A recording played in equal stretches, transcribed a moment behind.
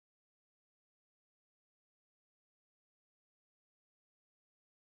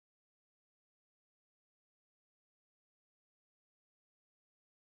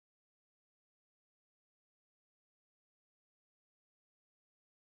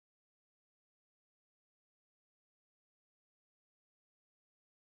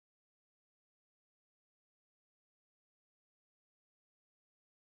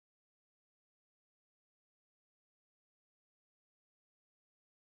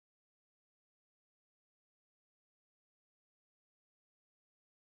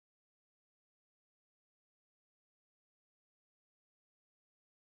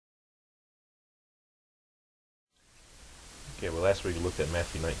Okay, well, last week we looked at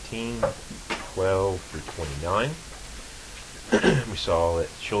Matthew 19, 12 through 29. We saw that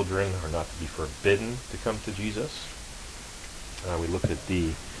children are not to be forbidden to come to Jesus. We looked at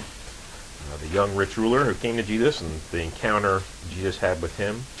the young rich ruler who came to Jesus and the encounter Jesus had with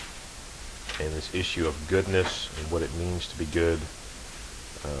him, and this issue of goodness and what it means to be good.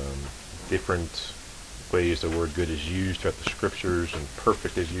 Different ways the word good is used throughout the scriptures, and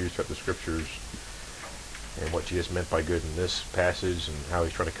perfect is used throughout the scriptures, and what Jesus meant by good in this passage, and how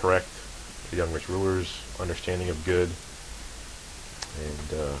he's trying to correct the young rich ruler's understanding of good.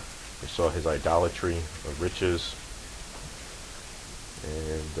 And we saw his idolatry of riches.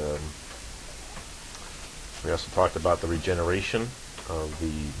 And we also talked about the regeneration of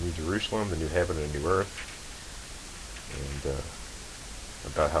the New Jerusalem, the new heaven and new earth. And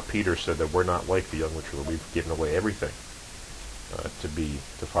about how Peter said that we're not like the young rich ruler. We've given away everything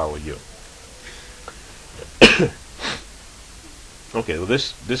to follow you. Okay, well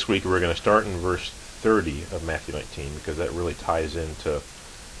this week we're going to start in verse 30 of Matthew 19, because that really ties into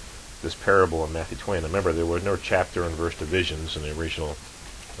this parable in Matthew 20. Now remember, there was no chapter and verse divisions in the original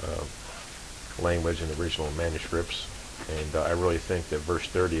language and the original manuscripts, and I really think that verse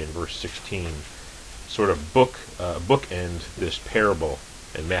 30 and verse 16 sort of bookend this parable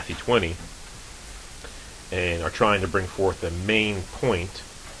in Matthew 20, and are trying to bring forth the main point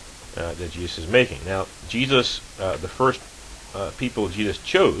that Jesus is making. Now, Jesus, the first people Jesus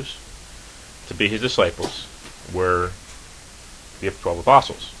chose to be his disciples were the 12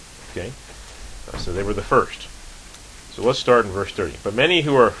 apostles. Okay, so they were the first. So let's start in verse 30. But many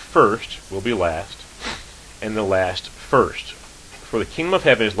who are first will be last, and the last first. For the kingdom of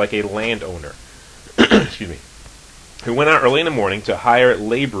heaven is like a landowner, excuse me, who went out early in the morning to hire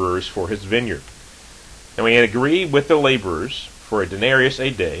laborers for his vineyard. And when he had agreed with the laborers for a denarius a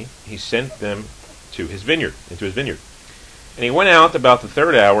day, he sent them into his vineyard. And he went out about the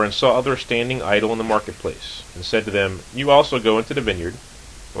third hour and saw others standing idle in the marketplace, and said to them, You also go into the vineyard,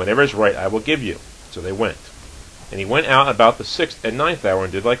 and whatever is right I will give you. So they went. And he went out about the 6th and 9th hour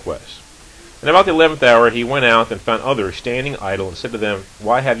and did likewise. And about the 11th hour he went out and found others standing idle, and said to them,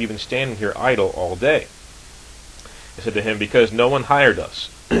 Why have you been standing here idle all day? They said to him, Because no one hired us.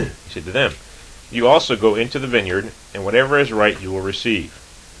 He said to them, You also go into the vineyard, and whatever is right you will receive.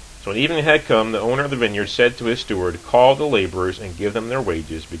 So when evening had come, the owner of the vineyard said to his steward, Call the laborers and give them their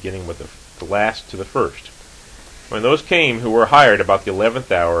wages, beginning with the last to the first. When those came who were hired about the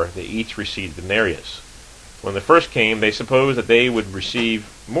 11th hour, they each received denarius. When the first came, they supposed that they would receive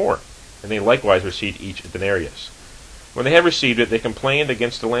more, and they likewise received each a denarius. When they had received it, they complained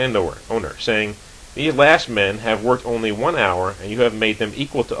against the landowner, saying, These last men have worked only 1 hour, and you have made them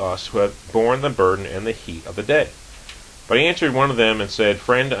equal to us, who have borne the burden and the heat of the day. But he answered one of them and said,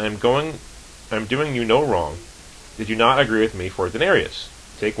 Friend, I am doing you no wrong. Did you not agree with me for a denarius?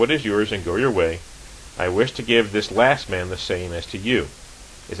 Take what is yours and go your way. I wish to give this last man the same as to you.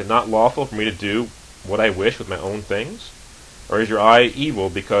 Is it not lawful for me to do what I wish with my own things? Or is your eye evil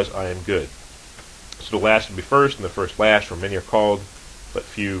because I am good? So the last will be first, and the first last, for many are called, but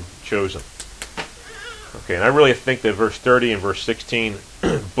few chosen. Okay, and I really think that verse 30 and verse 16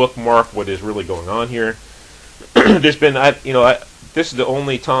 bookmark what is really going on here. There's been, this is the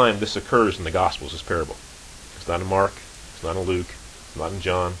only time this occurs in the Gospels, this parable. It's not in Mark, it's not in Luke, it's not in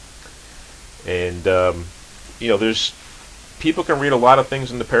John. And, there's, people can read a lot of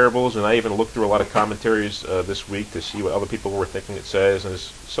things in the parables, and I even looked through a lot of commentaries this week to see what other people were thinking it says, and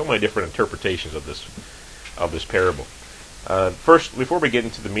there's so many different interpretations of this parable. First, before we get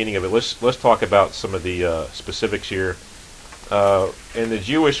into the meaning of it, let's talk about some of the specifics here. In the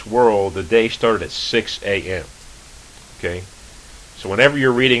Jewish world, the day started at 6 a.m. Okay, so whenever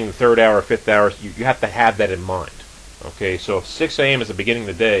you're reading the third hour, fifth hour, you have to have that in mind. Okay, so if 6 a.m. is the beginning of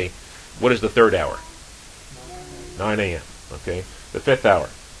the day, what is the third hour? 9 a.m. Okay, the fifth hour,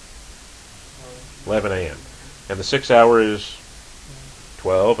 11 a.m. And the 6th hour is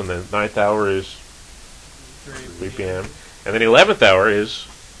 12, and the 9th hour is 3 p.m. And then the 11th hour is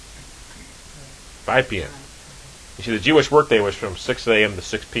 5 p.m. You see, the Jewish workday was from 6 a.m. to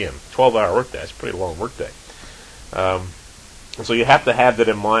 6 p.m. 12-hour workday. That's a pretty long workday. And so you have to have that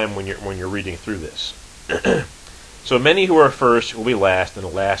in mind when you're reading through this. So many who are first will be last, and the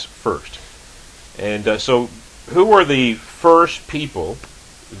last first. And so who were the first people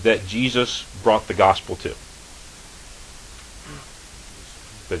that Jesus brought the gospel to?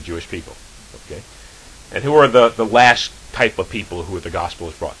 The Jewish people. Okay. And who are the last type of people who the gospel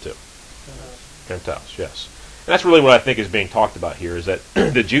is brought to? Gentiles, yes. And that's really what I think is being talked about here, is that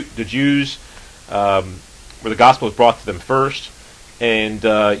the Jews, where the gospel is brought to them first, and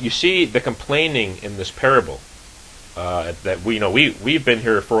you see the complaining in this parable that we've been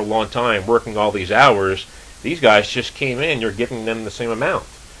here for a long time, working all these hours. These guys just came in. You're giving them the same amount,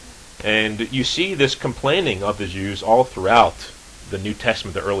 and you see this complaining of the Jews all throughout the New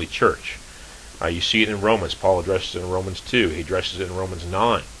Testament, the early church. You see it in Romans. Paul addresses it in Romans 2. He addresses it in Romans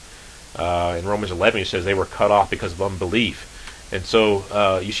 9. In Romans 11, he says they were cut off because of unbelief. And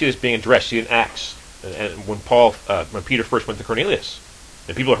so you see this being addressed. You see it in Acts. And when Peter first went to Cornelius,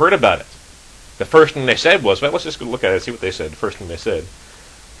 and people heard about it, the first thing they said was, well, let's just go look at it and see what they said. The first thing they said,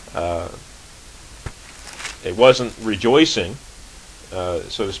 it wasn't rejoicing, so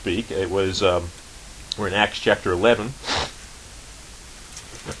to speak. It was, we're in Acts chapter 11.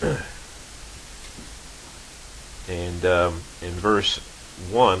 And in verse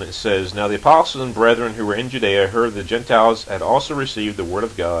 1 it says, "Now the apostles and brethren who were in Judea heard the Gentiles had also received the word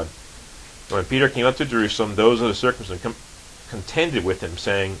of God. And when Peter came up to Jerusalem, those of the circumcision contended with him,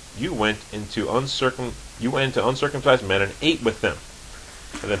 saying, You went into uncircumcised men and ate with them."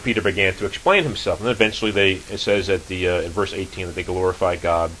 And then Peter began to explain himself. And then eventually it says at in verse 18 that they glorified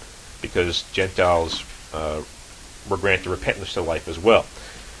God because Gentiles were granted repentance to life as well.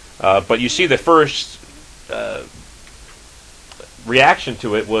 But you see the first reaction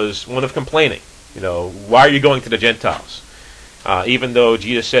to it was one of complaining. Why are you going to the Gentiles? Even though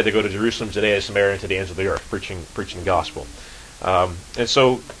Jesus said to go to Jerusalem, Judea, Samaria, and to the ends of the earth, preaching the gospel. And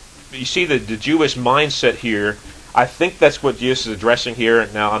so you see the Jewish mindset here. I think that's what Jesus is addressing here.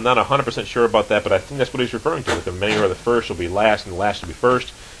 Now, I'm not 100% sure about that, but I think that's what he's referring to. The many who are the first will be last, and the last will be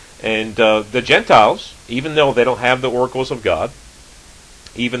first. And the Gentiles, even though they don't have the oracles of God,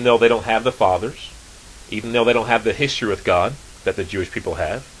 even though they don't have the fathers, even though they don't have the history with God that the Jewish people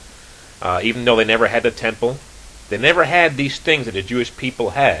have, even though they never had the temple, they never had these things that the Jewish people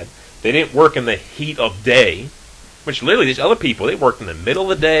had. They didn't work in the heat of day, which literally these other people, they worked in the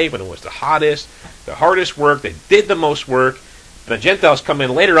middle of the day when it was the hottest, the hardest work. They did the most work. And the Gentiles come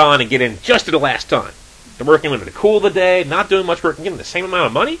in later on and get in just at the last time. They're working in the cool of the day, not doing much work, and getting the same amount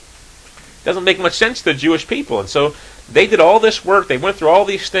of money. Doesn't make much sense to the Jewish people. And so they did all this work. They went through all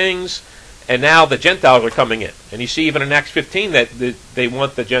these things. And now the Gentiles are coming in. And you see even in Acts 15 that they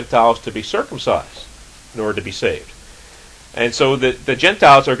want the Gentiles to be circumcised in order to be saved. And so the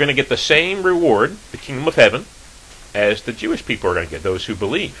Gentiles are going to get the same reward, the kingdom of heaven, as the Jewish people are going to get, those who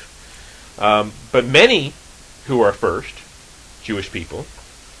believe. But many who are first, Jewish people,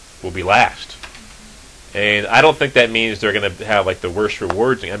 will be last. And I don't think that means they're going to have like the worst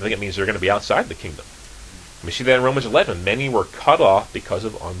rewards. I think it means they're going to be outside the kingdom. We see that in Romans 11. Many were cut off because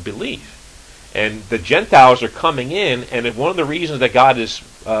of unbelief. And the Gentiles are coming in, and one of the reasons that God is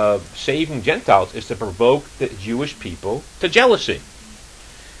saving Gentiles is to provoke the Jewish people to jealousy.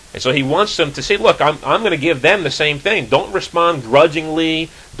 And so he wants them to say, look, I'm going to give them the same thing. Don't respond grudgingly.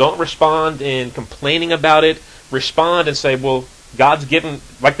 Don't respond in complaining about it. Respond and say, well, God's given,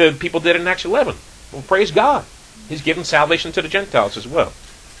 like the people did in Acts 11. Well, praise God. He's given salvation to the Gentiles as well.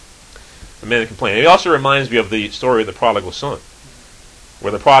 The men complain. It also reminds me of the story of the prodigal son,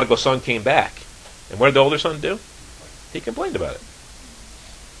 where the prodigal son came back. And what did the older son do? He complained about it.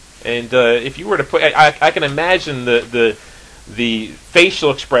 And if you were to put, I can imagine the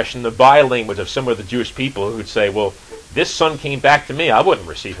facial expression, the body language of some of the Jewish people who would say, well, this son came back to me. I wouldn't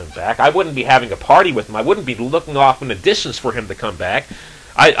receive him back. I wouldn't be having a party with him. I wouldn't be looking off in the distance for him to come back.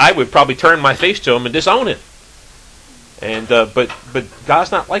 I would probably turn my face to him and disown him. And but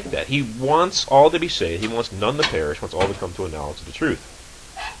God's not like that. He wants all to be saved. He wants none to perish. He wants all to come to a knowledge of the truth.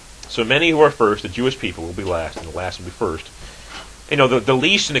 So many who are first, the Jewish people, will be last, and the last will be first. The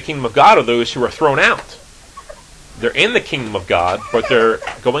least in the kingdom of God are those who are thrown out. They're in the kingdom of God, but they're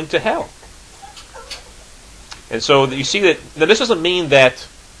going to hell. And so you see that, now this doesn't mean that,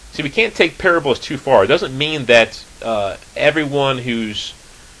 we can't take parables too far. It doesn't mean that everyone who's,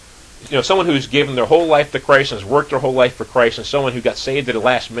 someone who's given their whole life to Christ and has worked their whole life for Christ, and someone who got saved at the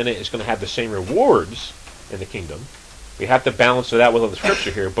last minute is going to have the same rewards in the kingdom. We have to balance it out with the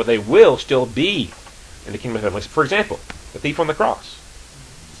scripture here, but they will still be in the kingdom of heaven. For example, the thief on the cross.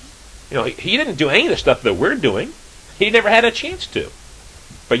 He didn't do any of the stuff that we're doing. He never had a chance to.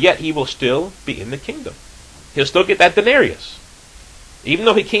 But yet he will still be in the kingdom. He'll still get that denarius. Even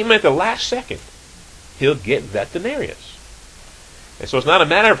though he came in at the last second, he'll get that denarius. And so it's not a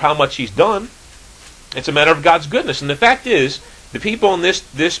matter of how much he's done. It's a matter of God's goodness. And the fact is, the people in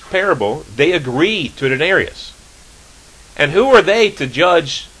this parable, they agreed to a denarius. And who are they to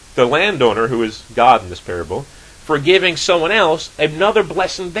judge the landowner, who is God in this parable, for giving someone else another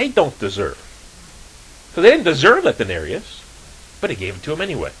blessing they don't deserve? So they didn't deserve that denarius, but he gave it to him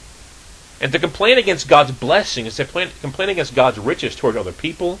anyway. And to complain against God's blessing is to complain against God's riches toward other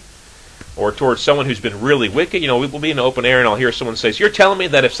people. or towards someone who's been really wicked. We'll be in the open air and I'll hear someone say, so you're telling me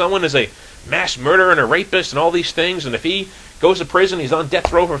that if someone is a mass murderer and a rapist and all these things, and if he goes to prison, he's on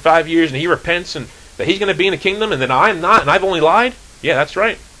death row for 5 years, and he repents, and that he's going to be in the kingdom, and then I'm not, and I've only lied? Yeah, that's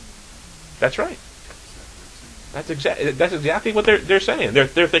right. That's right. That's exactly what they're saying. They're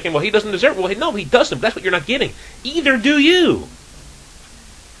thinking, well, he doesn't deserve it. Well, no, he doesn't. But that's what you're not getting. Either do you.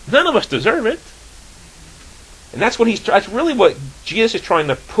 None of us deserve it. And that's really what Jesus is trying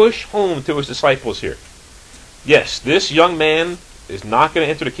to push home to his disciples here. Yes, this young man is not going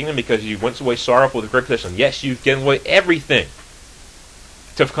to enter the kingdom because you went away sorrowful with a great possession. Yes, you've given away everything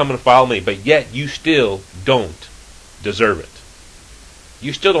to come and follow me, but yet you still don't deserve it.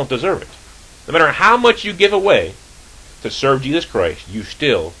 You still don't deserve it. No matter how much you give away to serve Jesus Christ, you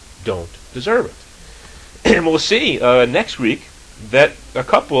still don't deserve it. And we'll see next week that a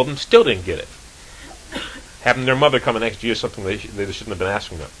couple of them still didn't get it. Having their mother come and ask Jesus something they shouldn't have been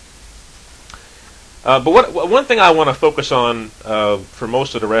asking them. But one thing I want to focus on for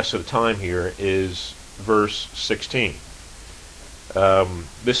most of the rest of the time here is verse 16.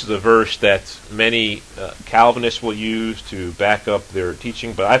 This is a verse that many Calvinists will use to back up their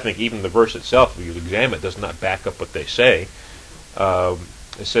teaching, but I think even the verse itself, if you examine it, does not back up what they say.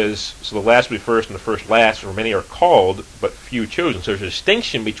 It says, so the last will be first and the first last, for many are called, but few chosen. So there's a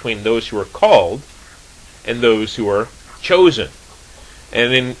distinction between those who are called and those who are chosen.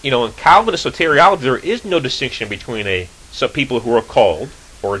 And in Calvinist soteriology, there is no distinction between some people who are called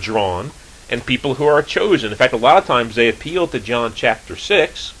or drawn and people who are chosen. In fact, a lot of times they appeal to John chapter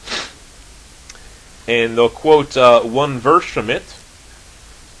 6, and they'll quote one verse from it.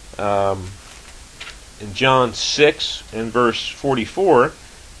 In John 6 and verse 44,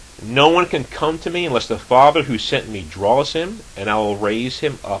 no one can come to me unless the Father who sent me draws him, and I will raise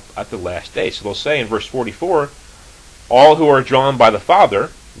him up at the last day. So they'll say in verse 44, all who are drawn by the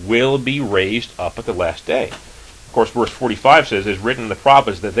Father will be raised up at the last day. Of course, verse 45 says, it is written in the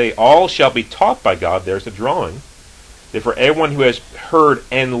prophets that they all shall be taught by God. There's the drawing. Therefore, everyone who has heard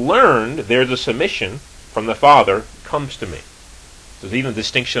and learned, there's a submission from the Father, comes to me. There's even a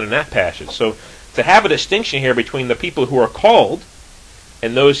distinction in that passage. So to have a distinction here between the people who are called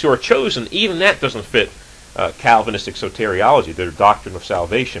and those who are chosen, even that doesn't fit Calvinistic soteriology, their doctrine of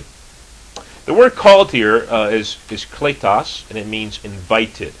salvation. The word called here is kletos, and it means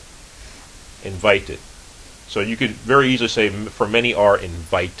invited. Invited. So you could very easily say, for many are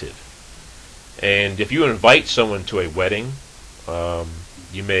invited. And if you invite someone to a wedding,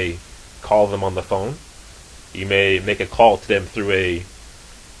 you may call them on the phone. You may make a call to them through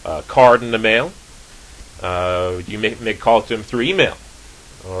a card in the mail. You may make a call to them through email,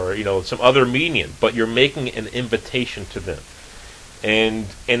 or some other medium. But you're making an invitation to them. And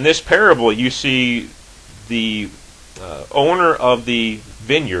in this parable, you see the owner of the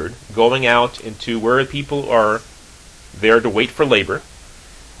vineyard going out into where people are there to wait for labor,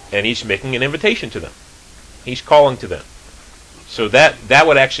 and he's making an invitation to them. He's calling to them. So that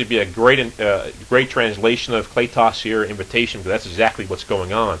would actually be a great translation of kletos here, invitation, because that's exactly what's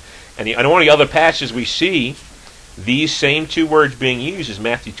going on. And one of the other passages we see these same two words being used is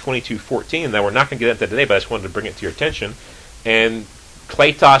Matthew 22:14. Now we're not going to get into that today, but I just wanted to bring it to your attention. And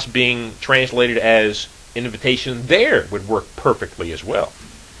kletos being translated as invitation there would work perfectly as well.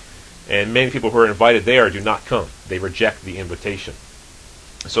 And many people who are invited there do not come. They reject the invitation.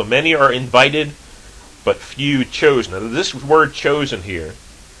 So many are invited, but few chosen. Now this word chosen here,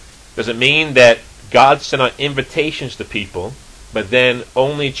 does it mean that God sent out invitations to people, but then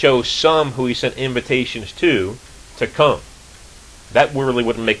only chose some who he sent invitations to come? That really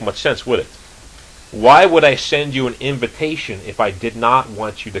wouldn't make much sense, would it? Why would I send you an invitation if I did not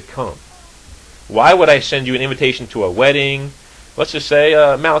want you to come? Why would I send you an invitation to a wedding? Let's just say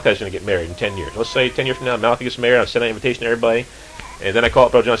Malachi's going to get married in 10 years. Let's say 10 years from now, Malachi gets married, I send an invitation to everybody, and then I call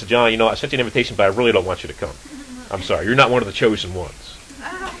up Brother John and say, John, I sent you an invitation, but I really don't want you to come. I'm sorry, you're not one of the chosen ones.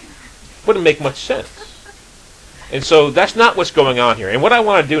 Wouldn't make much sense. And so that's not what's going on here. And what I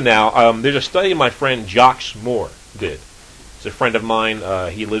want to do now, there's a study my friend Jacques Moore did. He's a friend of mine.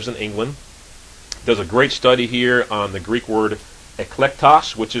 He lives in England. Does a great study here on the Greek word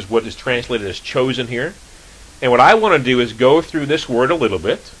eklektos, which is what is translated as chosen here. And what I want to do is go through this word a little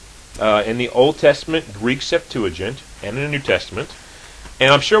bit in the Old Testament Greek Septuagint and in the New Testament.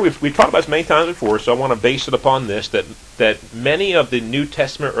 And I'm sure we've talked about this many times before, so I want to base it upon this, that many of the New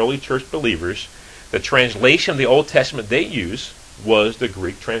Testament early church believers, the translation of the Old Testament they use was the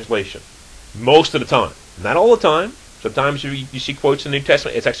Greek translation. Most of the time. Not all the time. Sometimes you see quotes in the New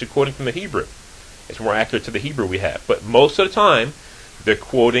Testament, it's actually quoting from the Hebrew. It's more accurate to the Hebrew we have. But most of the time, they're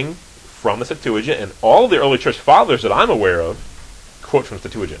quoting from the Septuagint, and all the early church fathers that I'm aware of quote from the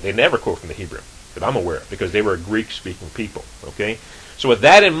Septuagint. They never quote from the Hebrew, that I'm aware of, because they were a Greek-speaking people. Okay? So with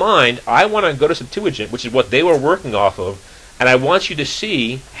that in mind, I want to go to Septuagint, which is what they were working off of, and I want you to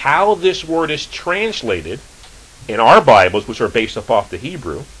see how this word is translated in our Bibles, which are based off the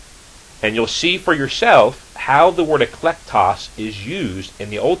Hebrew, and you'll see for yourself how the word eklektos is used in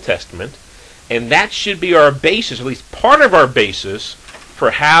the Old Testament, and that should be our basis, at least part of our basis, for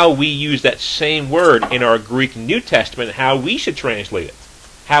how we use that same word in our Greek New Testament, how we should translate it,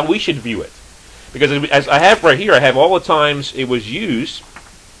 how we should view it. Because as I have right here, I have all the times it was used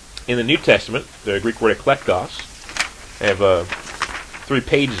in the New Testament, the Greek word eklektos. I have 3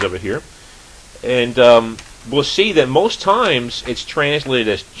 pages of it here. And we'll see that most times it's translated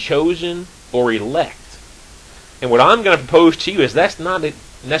as chosen or elect. And what I'm going to propose to you is that's not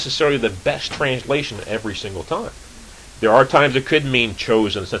necessarily the best translation every single time. There are times it could mean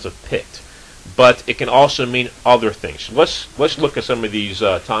chosen in the sense of picked, but it can also mean other things. Let's look at some of these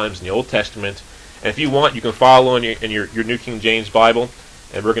times in the Old Testament, and if you want, you can follow in your New King James Bible,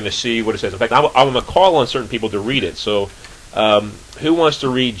 and we're going to see what it says. In fact, I'm going to call on certain people to read it. So, who wants to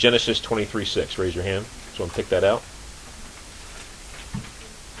read Genesis 23:6? Raise your hand. So I'm going to pick that out.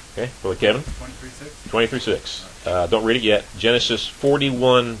 Okay, Brother Kevin. 23:6. 23:6. Don't read it yet. Genesis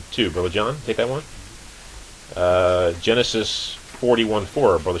 41:2. Brother John, take that one. Genesis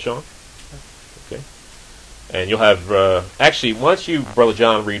 41:4, Brother Sean. Okay. And you'll have, actually, why don't you, Brother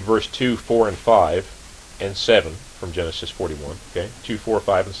John, read verse 2, 4, and 5, and 7 from Genesis 41. Okay? 2, 4,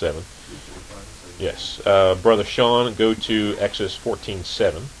 5, and 7. Yes. Brother Sean, go to Exodus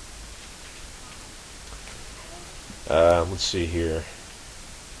 14:7. Let's see here.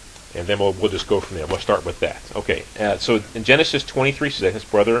 And then we'll just go from there. We'll start with that. Okay. So in Genesis 23:6,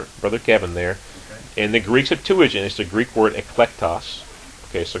 Brother Kevin there. In the Greek Septuagint, it's the Greek word eklektos.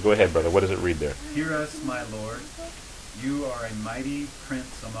 Okay, so go ahead, brother. What does it read there? Hear us, my Lord. You are a mighty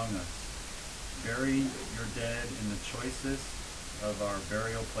prince among us. Bury your dead in the choicest of our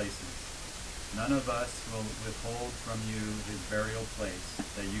burial places. None of us will withhold from you his burial place,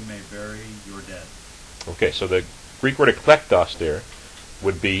 that you may bury your dead. Okay, so the Greek word eklektos there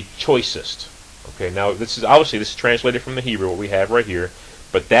would be choicest. Okay, now this is translated from the Hebrew, what we have right here,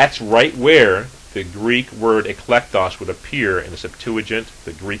 but that's right where the Greek word eklektos would appear in the Septuagint,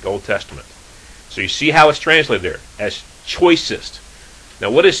 the Greek Old Testament. So you see how it's translated there, as choicest.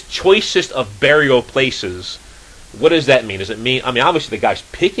 Now what is choicest of burial places? What does that mean? Does it mean, obviously the guy's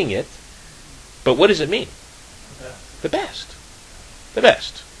picking it, but what does it mean? The best. The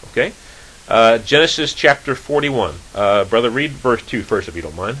best. Okay? Genesis chapter 41. Brother, read verse 2 first, if you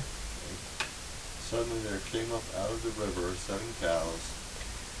don't mind. Suddenly there came up out of the river 7 cows,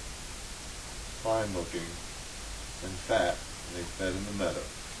 fine looking and fat, and they fed in the meadow.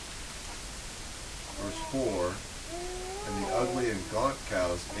 Verse 4, and the ugly and gaunt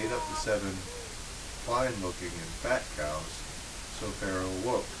cows ate up the 7 fine looking and fat cows, so Pharaoh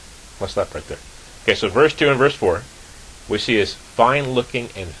awoke. Let's stop right there. Okay, so verse 2 and verse 4, we see is fine looking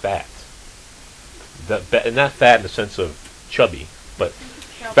and fat. Not fat in the sense of chubby, but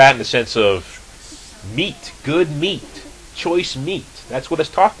fat in the sense of meat, good meat, choice meat. That's what it's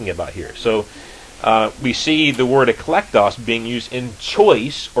talking about here. So we see the word eklektos being used in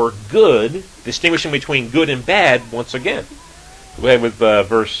choice or good, distinguishing between good and bad once again. Go ahead with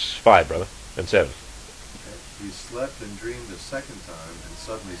verse 5, brother, and 7. He slept and dreamed a second time, and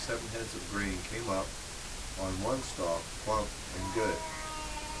suddenly 7 heads of grain came up on one stalk, plump and good.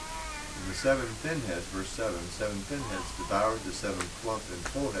 And the 7 thin heads, verse 7, 7 thin heads devoured the 7 plump and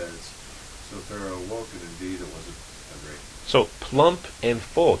full heads, so Pharaoh awoke, and indeed it was a great. So plump and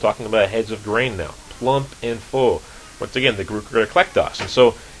full, talking about heads of grain now. Plump and full. Once again, the Greek word eklektos. And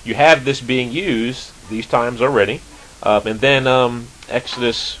so you have this being used these times already. And then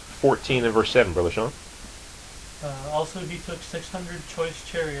Exodus 14 and verse 7, Brother Sean. Also he took 600 choice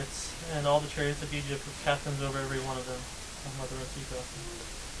chariots, and all the chariots of Egypt with captains over every one of them.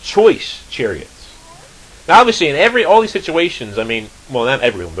 Choice chariots. Now, obviously, in all these situations, not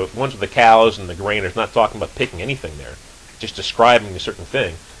everyone, the ones with the cows and the grain, it's not talking about picking anything there, just describing a certain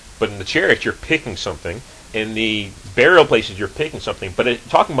thing. But in the chariots, you're picking something. In the burial places, you're picking something. But it's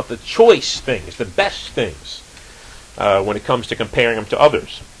talking about the choice things, the best things, when it comes to comparing them to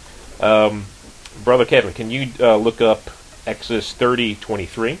others. Brother Kevin, can you look up Exodus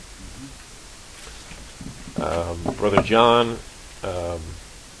 30:23? Brother John,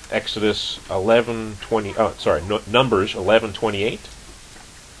 Exodus 11:20. Numbers 11:28.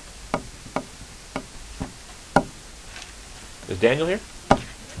 Is Daniel here?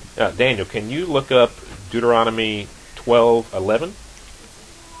 Daniel, can you look up Deuteronomy 12:11?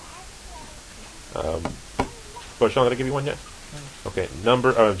 Brother Sean, did I give you one yet? Okay,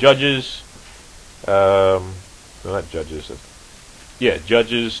 Judges. No, not Judges. Yeah,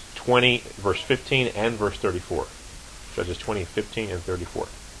 Judges 20, verse 15 and verse 34. Judges 20, 15, and 34.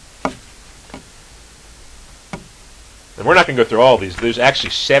 And we're not going to go through all these. There's actually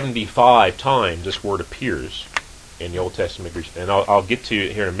 75 times this word appears in the Old Testament Greek. And I'll get to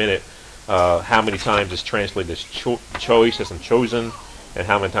here in a minute how many times it's translated as choice, as in chosen, and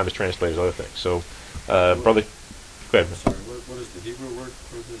how many times it's translated as other things. So, brother, go ahead. Sorry, what is the Hebrew word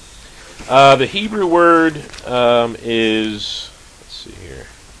for this? The Hebrew word is, let's see here,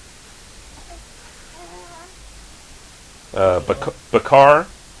 Bakar,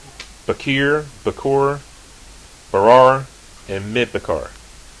 Bakir, Bakor, Barar, and Midbakar.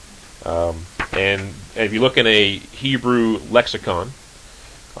 And if you look in a Hebrew lexicon,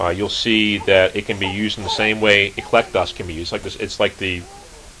 you'll see that it can be used in the same way eklektos can be used. Like this, it's like the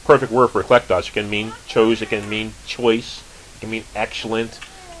perfect word for eklektos. It can mean chose, it can mean choice, it can mean excellent.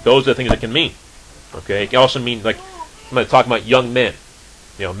 Those are the things it can mean. Okay, it can also mean, like, I'm talking about young men,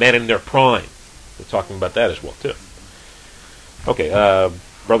 men in their prime. They're talking about that as well too. Okay,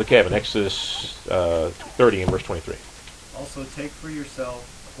 Brother Kevin, Exodus 30 and verse 23. Also take for yourself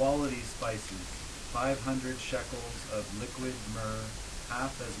quality spices, 500 shekels of liquid myrrh,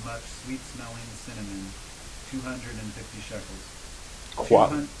 half as much sweet-smelling cinnamon, 250 shekels.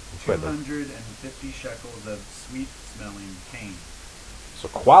 250 shekels of sweet-smelling cane. So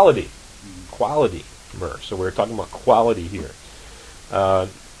quality myrrh. So we're talking about quality here.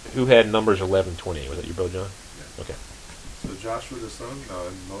 Who had Numbers 11:28? Was that you, Brother John? Yeah. Okay. So Joshua the son of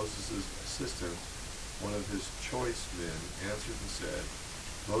Nun, Moses' assistant, one of his choice men, answered and said,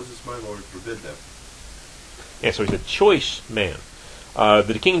 Moses, my Lord, forbid them. Yeah, so he's a choice man.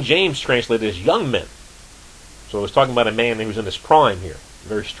 The King James translated as young men. So it was talking about a man who was in his prime here.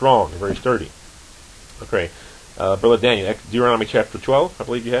 Very strong, very sturdy. Okay. Brother Daniel, Deuteronomy chapter 12, I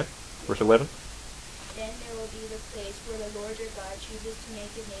believe you had, verse 11. Then there will be the place where the Lord your God chooses to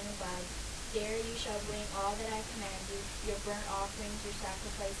make his name abide. There you shall bring all that I command you, your burnt offerings, your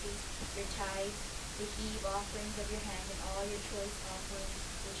sacrifices, your tithes, the heave offerings of your hand, and all your choice offerings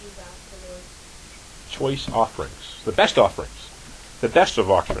which you vow to the Lord. Choice offerings. The best offerings. The best of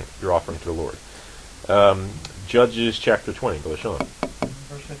offering you're offering to the Lord. Judges chapter 20, Brother Sean.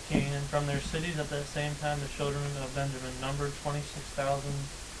 Verse 15, and from their cities at that same time the children of Benjamin numbered 26,000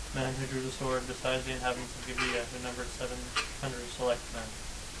 men who drew the sword, besides the inhabitants of Gibeah, who numbered 700 select men.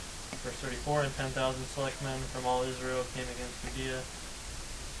 Verse 34, and 10,000 select men from all Israel came against Gibeah,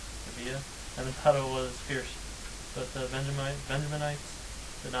 and the battle was fierce. But the Benjaminites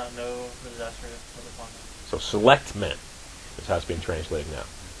did not know the disaster was upon them. So select men is how it's being translated now.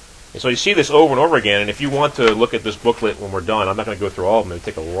 And so you see this over and over again, and if you want to look at this booklet when we're done, I'm not going to go through all of them. It would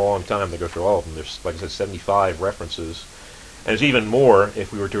take a long time to go through all of them. There's, like I said, 75 references. And there's even more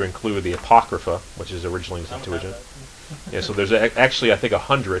if we were to include the Apocrypha, which is originally in the Septuagint. Yeah, so there's actually, I think,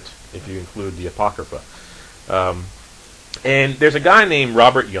 100 if you include the Apocrypha. And there's a guy named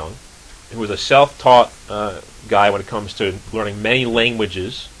Robert Young, who was a self-taught guy when it comes to learning many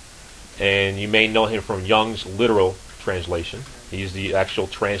languages, and you may know him from Young's literal translation. He's the actual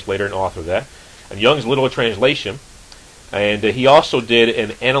translator and author of that. And Young's literal translation, and he also did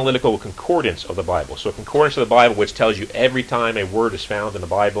an analytical concordance of the Bible. So a concordance of the Bible which tells you every time a word is found in the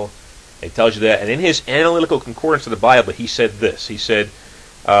Bible, it tells you that. And in his analytical concordance of the Bible, he said this. He said,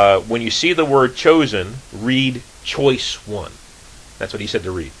 when you see the word chosen, read choice one. That's what he said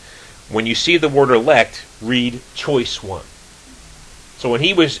to read. When you see the word elect, read choice one. So when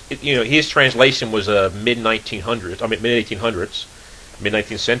he was, his translation was mid-1800s,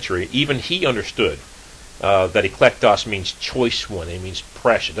 mid-19th century. Even he understood that eklektos means choice one. It means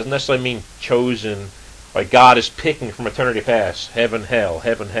precious. It doesn't necessarily mean chosen, like God is picking from eternity past, heaven, hell,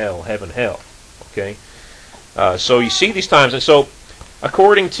 heaven, hell, heaven, hell. Okay? So you see these times, and so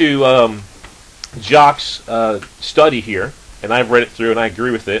according to Jacques' study here, and I've read it through and I agree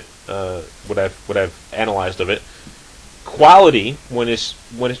with it, what I've analyzed of it. Quality, when it's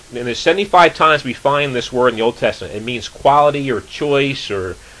in the 75 times we find this word in the Old Testament, it means quality or choice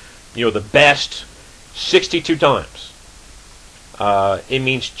or the best 62 times. It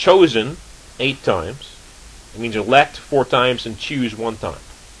means chosen 8 times. It means elect 4 times and choose 1 time.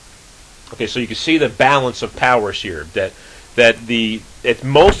 Okay, so you can see the balance of powers here. That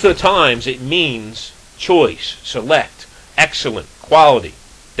most of the times it means choice, select, excellent, quality.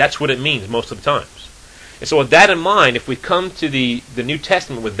 That's what it means most of the times. And so with that in mind, if we come to the New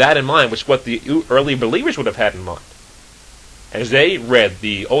Testament with that in mind, which is what the early believers would have had in mind, as they read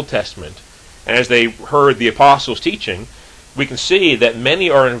the Old Testament, and as they heard the apostles' teaching, we can see that many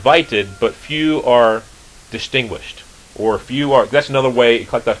are invited, but few are distinguished. Or few are, that's another way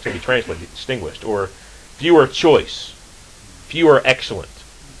eclectos can be translated, distinguished. Or few are choice. Few are excellent.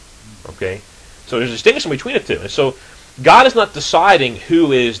 Okay? So there's a distinction between the two. And so God is not deciding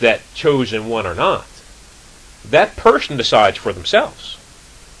who is that chosen one or not. That person decides for themselves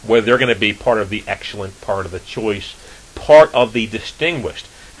whether they're going to be part of the excellent, part of the choice, part of the distinguished.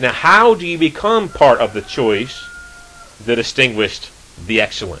 Now, how do you become part of the choice, the distinguished, the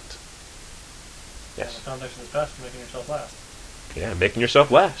excellent? Yes. The foundation is best, making yourself last. Yeah, making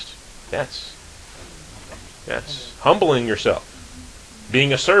yourself last. Yes. Yes. Humbling yourself.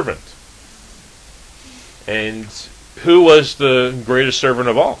 Being a servant. And who was the greatest servant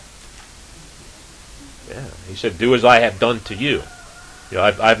of all? Yeah, he said, "Do as I have done to you." You know,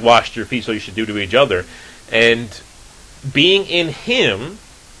 I've washed your feet, so you should do to each other. And being in him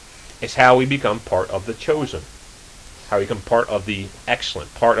is how we become part of the chosen. How we become part of the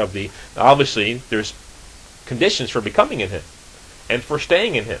excellent, part of the... Obviously, there's conditions for becoming in him and for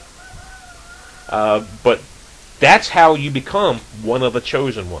staying in him. But that's how you become one of the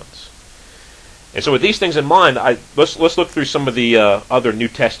chosen ones. And so with these things in mind, let's look through some of the other New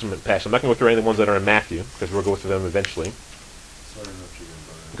Testament passages. I'm not going to go through any of the ones that are in Matthew, because we'll go through them eventually. Sorry to interrupt you again,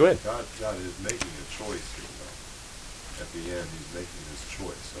 brother. Go ahead. God is making a choice here, though. At the end, he's making his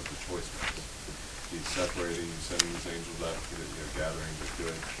choice of the choice ones. He's separating, he's sending his angels out, gathering the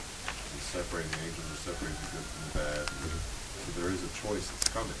good. He's separating the angels, he's separating the good from the bad. So there is a choice that's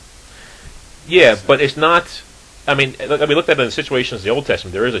coming. Yeah, but it's not... I mean, looked at it in situations in the Old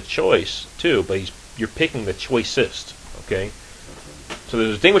Testament. There is a choice, too, but you're picking the choicest, okay? So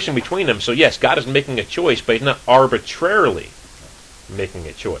there's a distinction between them. So yes, God is making a choice, but he's not arbitrarily making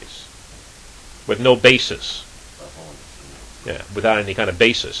a choice. With no basis. Yeah, without any kind of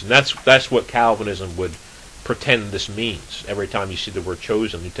basis. And that's what Calvinism would pretend this means. Every time you see the word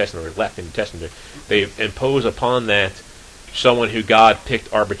chosen, New Testament, or elect in New Testament, they impose upon that someone who God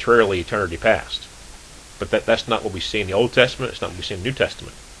picked arbitrarily eternity past. But that's not what we see in the Old Testament. It's not what we see in the New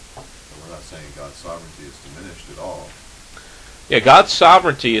Testament. And we're not saying God's sovereignty is diminished at all. Yeah, God's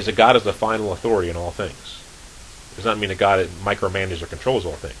sovereignty is that God is the final authority in all things. It does not mean that God micromanages or controls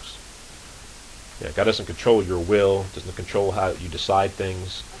all things. Yeah, God doesn't control your will, doesn't control how you decide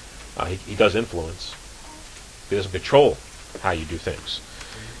things. He does influence. He doesn't control how you do things.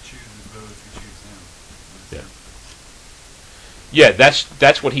 He chooses those who choose him. Yeah,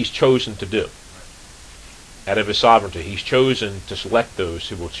 that's what he's chosen to do. Out of his sovereignty, he's chosen to select those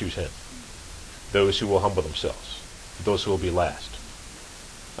who will choose him. Those who will humble themselves. Those who will be last.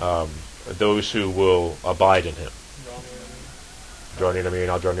 Those who will abide in him. Draw near to me and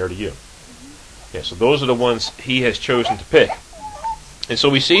I'll draw near to you. Yeah, so those are the ones he has chosen to pick. And so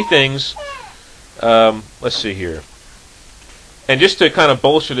we see things, let's see here. And just to kind of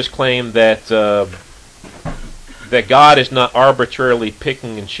bolster this claim that that God is not arbitrarily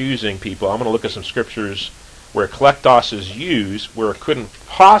picking and choosing people, I'm going to look at some scriptures where eklectos is used, where it couldn't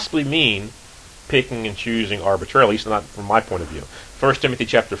possibly mean picking and choosing arbitrarily, at least not from my point of view. 1 Timothy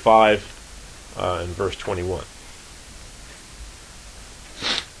chapter 5 and verse 21.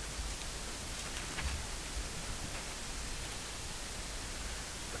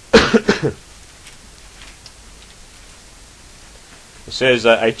 It says,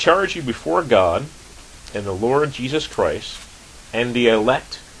 I charge you before God and the Lord Jesus Christ and the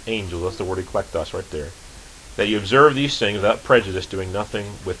elect angels, that's the word eklectos right there, that you observe these things without prejudice, doing nothing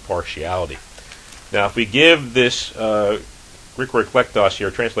with partiality. Now, if we give this Greek word eklectos here,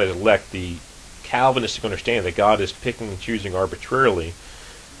 translated elect, the Calvinistic understanding that God is picking and choosing arbitrarily,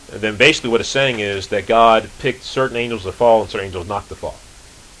 then basically what it's saying is that God picked certain angels to fall and certain angels not to fall.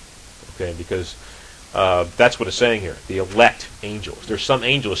 Okay, because that's what it's saying here, the elect angels. There's some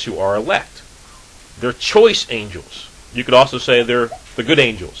angels who are elect. They're choice angels. You could also say they're the good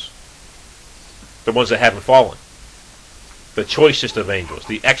angels. The ones that haven't fallen. The choicest of angels,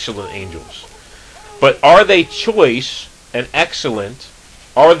 the excellent angels. But are they choice and excellent?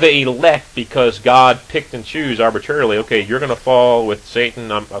 Are they elect because God picked and chose arbitrarily? Okay, you're going to fall with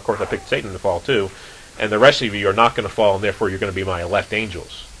Satan. Of course, I picked Satan to fall too. And the rest of you are not going to fall, and therefore you're going to be my elect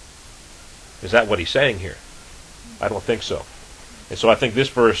angels. Is that what he's saying here? I don't think so. And so I think this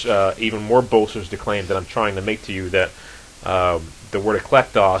verse even more bolsters the claim that I'm trying to make to you, that the word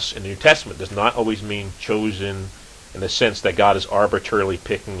eklectos in the New Testament does not always mean chosen in the sense that God is arbitrarily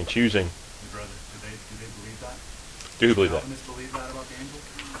picking and choosing. Brother, do they believe that? Do you believe that? Calvinists believe that about the angels?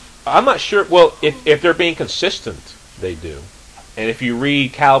 I'm not sure. Well, if they're being consistent, they do. And if you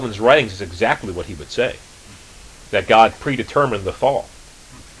read Calvin's writings, it's exactly what he would say. That God predetermined the fall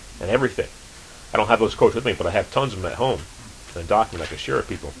and everything. I don't have those quotes with me, but I have tons of them at home. And a document I can share with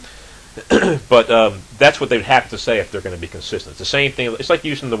people. But that's what they would have to say if they're going to be consistent. It's the same thing. It's like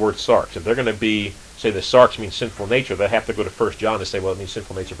using the word sarx. If they're going to be, say the sarx means sinful nature, they have to go to 1 John and say, well, it means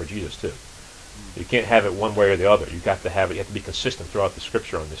sinful nature for Jesus too. You can't have it one way or the other. You have to be consistent throughout the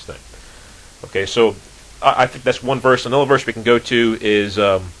Scripture on this thing. Okay, so I think that's one verse. Another verse we can go to is,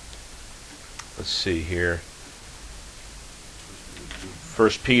 let's see here, 1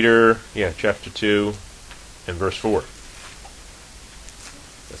 Peter, chapter 2 and verse 4.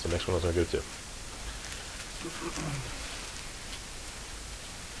 That's the next one I was going to go to. It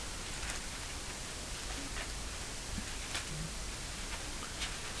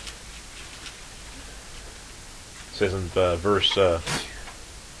says in verse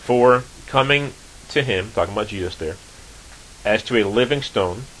 4, coming to him, talking about Jesus there, as to a living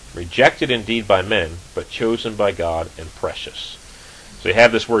stone, rejected indeed by men, but chosen by God and precious. So you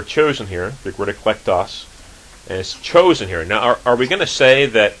have this word chosen here, the word eklektos, and it's chosen here. Now, are we going to say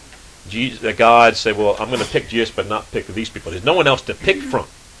that God said, well, I'm going to pick Jesus but not pick these people? There's no one else to pick from.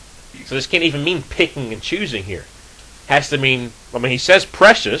 So this can't even mean picking and choosing here. It has to mean, he says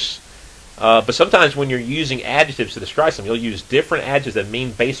precious, but sometimes when you're using adjectives to describe something, you'll use different adjectives that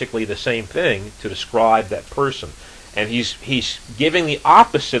mean basically the same thing to describe that person. And he's giving the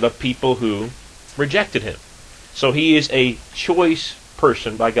opposite of people who rejected him. So he is a choice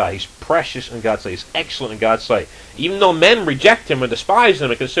person by God. He's precious in God's sight. He's excellent in God's sight. Even though men reject him and despise him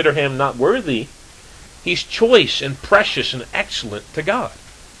and consider him not worthy, he's choice and precious and excellent to God.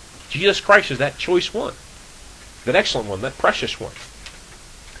 Jesus Christ is that choice one, that excellent one, that precious one.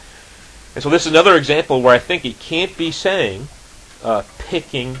 And so this is another example where I think he can't be saying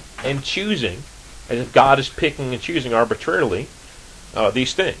picking and choosing, as if God is picking and choosing arbitrarily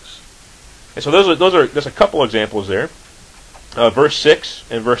these things. And so there's a couple examples there. Verse 6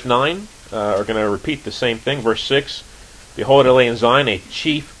 and verse 9 are going to repeat the same thing. Verse 6, behold, I lay in Zion a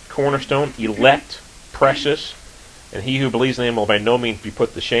chief cornerstone, elect, precious, and he who believes in him will by no means be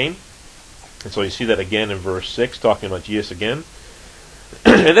put to shame. And so you see that again in verse 6, talking about Jesus again.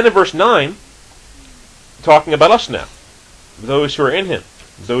 And then in verse 9, talking about us now, those who are in him,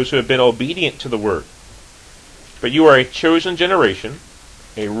 those who have been obedient to the word. But you are a chosen generation,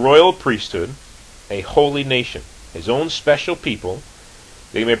 a royal priesthood, a holy nation, his own special people,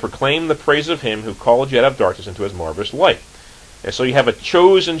 that you may proclaim the praise of him who called you out of darkness into his marvelous light. And so you have a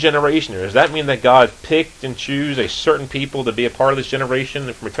chosen generation here. Does that mean that God picked and chose a certain people to be a part of this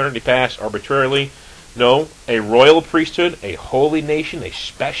generation from eternity past arbitrarily? No. A royal priesthood, a holy nation, a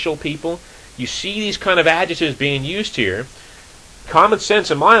special people. You see these kind of adjectives being used here. Common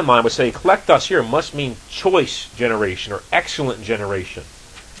sense in my mind would say eklektos here must mean choice generation or excellent generation.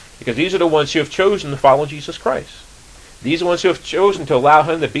 Because these are the ones who have chosen to follow Jesus Christ. These are the ones who have chosen to allow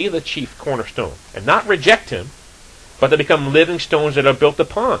him to be the chief cornerstone and not reject him, but to become living stones that are built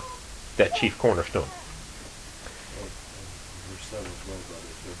upon that chief cornerstone. Verse 7 as well, brother.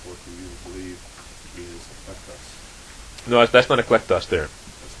 Therefore, to you who believe, he is eklektos. No, that's not eklektos there.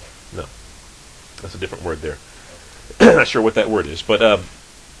 No. That's a different word there. Not sure what that word is. But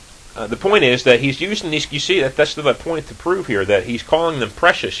the point is that he's using these, you see, that's the point to prove here, that he's calling them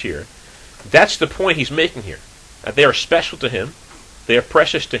precious here. That's the point he's making here. That they are special to him, they are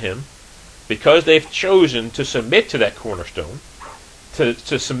precious to him, because they've chosen to submit to that cornerstone, to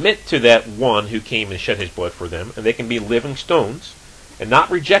submit to that one who came and shed his blood for them, and they can be living stones, and not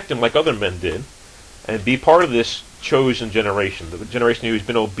reject him like other men did, and be part of this chosen generation, the generation who has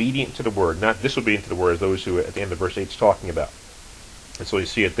been obedient to the word, not disobedient to the word, as those who at the end of verse 8 is talking about. And so you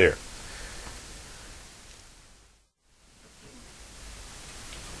see it there.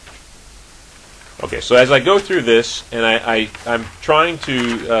 Okay, so as I go through this, and I'm trying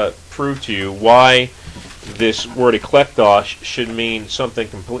to prove to you why this word eklektos should mean something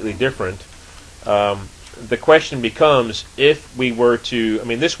completely different, the question becomes, if we were to,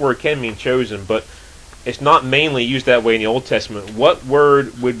 this word can mean chosen, but it's not mainly used that way in the Old Testament. What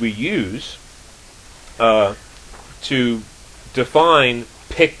word would we use to define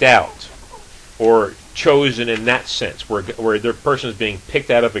picked out or chosen in that sense, where the person is being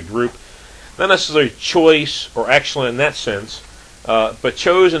picked out of a group? Not necessarily choice or excellent in that sense, but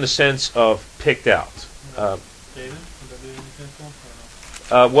chosen in the sense of picked out. David, would that be an example?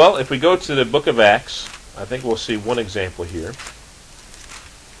 Or no? Well, if we go to the book of Acts, I think we'll see one example here.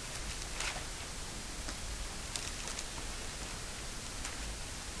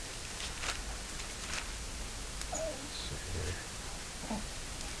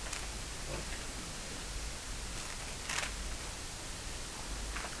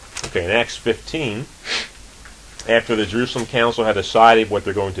 Okay, in Acts 15, after the Jerusalem Council had decided what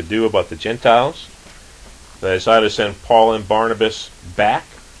they're going to do about the Gentiles, they decided to send Paul and Barnabas back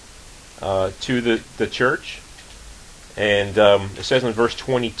to the church. And it says in verse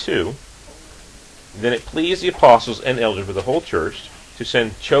 22, "Then it pleased the apostles and elders with the whole church to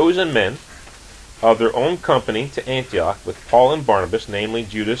send chosen men of their own company to Antioch with Paul and Barnabas, namely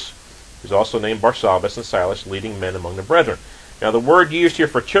Judas, who's also named Barsabbas, and Silas, leading men among the brethren." Now the word used here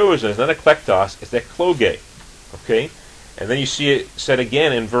for chosen is not eklektos, it's ekloge. Okay? And then you see it said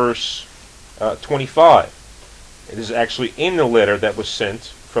again in verse 25. It is actually in the letter that was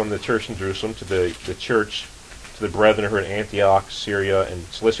sent from the church in Jerusalem to the church, to the brethren who are in Antioch, Syria, and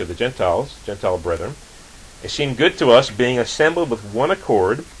Cilicia, the Gentile brethren. "It seemed good to us, being assembled with one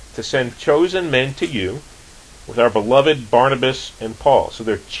accord, to send chosen men to you with our beloved Barnabas and Paul." So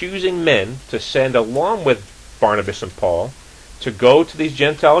they're choosing men to send along with Barnabas and Paul to go to these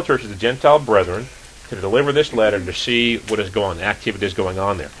Gentile churches, the Gentile brethren, to deliver this letter, to see what is going on, activities going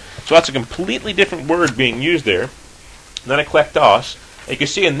on there. So that's a completely different word being used there, not eklektos. And you can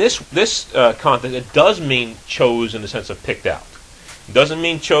see in this context, it does mean chose in the sense of picked out. It doesn't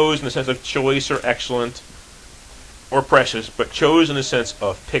mean chose in the sense of choice or excellent or precious, but chose in the sense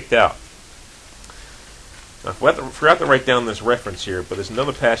of picked out. Now, I forgot to write down this reference here, but there's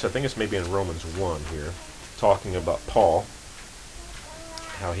another passage, I think it's maybe in Romans 1 here, talking about Paul,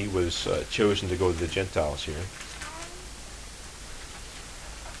 how he was chosen to go to the Gentiles here.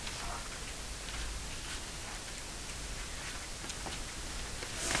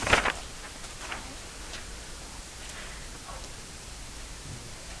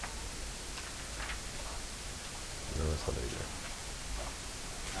 No, that's not it either.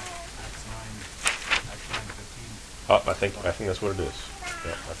 Acts 9:15. Oh, I think that's what it is.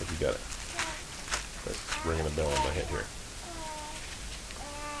 Yeah, I think you got it. That's ringing a bell in my head here.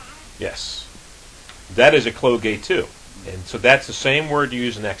 Yes. That is ekloge too. And so that's the same word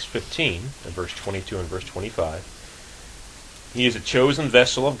used in Acts 15, in verse 22 and verse 25. He is a chosen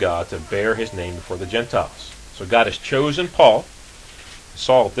vessel of God to bear his name before the Gentiles. So God has chosen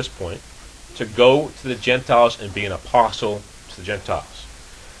Saul at this point, to go to the Gentiles and be an apostle to the Gentiles.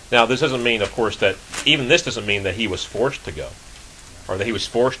 Now, this doesn't mean, of course, even this doesn't mean that he was forced to go, or that he was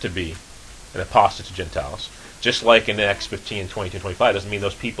forced to be an apostle to Gentiles. Just like in Acts 15, 22, 25, doesn't mean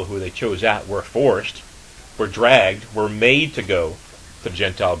those people who they chose out were forced, were dragged, were made to go to the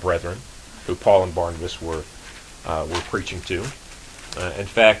Gentile brethren, who Paul and Barnabas were preaching to. In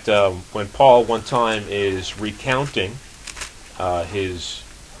fact, when Paul one time is recounting his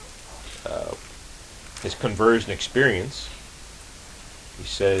conversion experience, he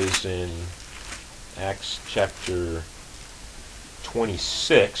says in Acts chapter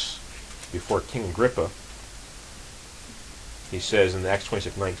 26, before King Agrippa, he says in Acts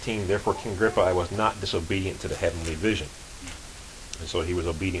 26:19, "Therefore, King Agrippa, I was not disobedient to the heavenly vision." And so he was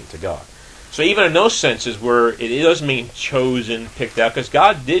obedient to God. So even in those senses where it does mean chosen, picked out, because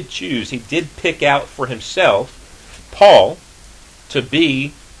God did choose, he did pick out for himself Paul to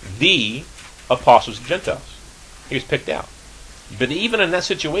be the apostles of the Gentiles. He was picked out. But even in that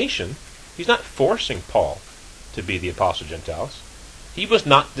situation, he's not forcing Paul to be the apostle of the Gentiles. He was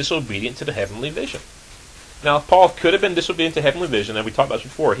not disobedient to the heavenly vision. Now, if Paul could have been disobedient to heavenly vision, and we talked about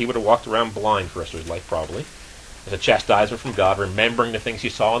this before, he would have walked around blind for the rest of his life, probably, as a chastisement from God, remembering the things he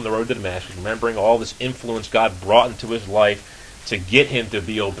saw on the road to Damascus, remembering all this influence God brought into his life to get him to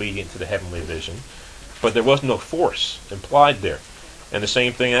be obedient to the heavenly vision. But there was no force implied there. And the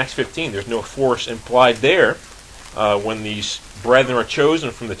same thing in Acts 15, there's no force implied there when these brethren are chosen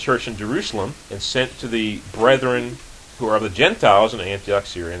from the church in Jerusalem and sent to the brethren who are of the Gentiles in Antioch,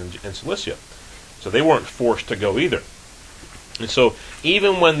 Syria, and Cilicia. So they weren't forced to go either. And so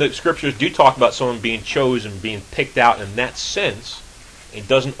even when the scriptures do talk about someone being chosen, being picked out in that sense, it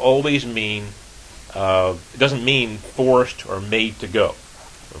doesn't always mean forced or made to go.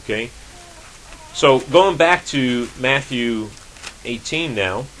 Okay? So going back to Matthew 18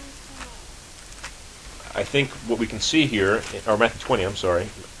 now, I think what we can see here, or Matthew 20, I'm sorry,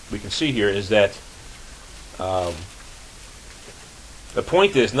 we can see here is that the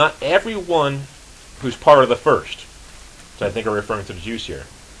point is not everyone who's part of the first, so I think are referring to the Jews here,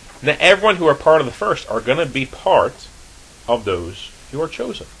 not everyone who are part of the first are going to be part of those who are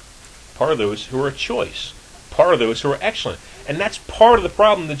chosen, part of those who are a choice, part of those who are excellent. And that's part of the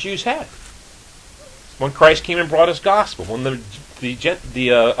problem the Jews had. When Christ came and brought his gospel, when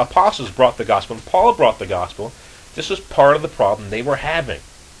the apostles brought the gospel, and Paul brought the gospel, this was part of the problem they were having.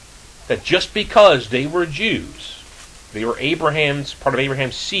 That just because they were Jews, they were part of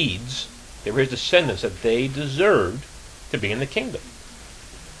Abraham's seeds, they were his descendants, that they deserved to be in the kingdom.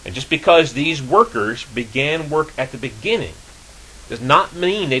 And just because these workers began work at the beginning does not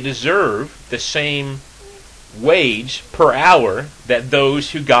mean they deserve the same wage per hour that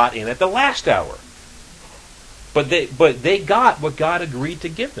those who got in at the last hour. But they got what God agreed to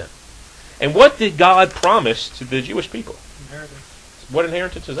give them. And what did God promise to the Jewish people? Inheritance. What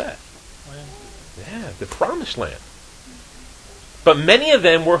inheritance is that? Land. Yeah, the promised land. But many of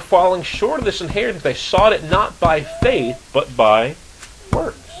them were falling short of this inheritance. They sought it not by faith, but by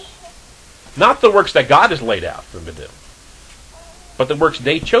works. Not the works that God has laid out for them to do, but the works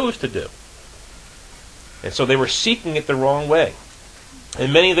they chose to do. And so they were seeking it the wrong way.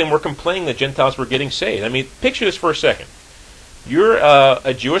 And many of them were complaining that Gentiles were getting saved. I mean, picture this for a second. You're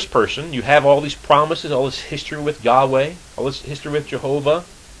a Jewish person. You have all these promises, all this history with Yahweh, all this history with Jehovah,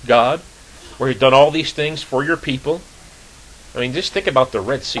 God, where you've done all these things for your people. I mean, just think about the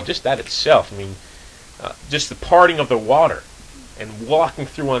Red Sea, just that itself. I mean, just the parting of the water and walking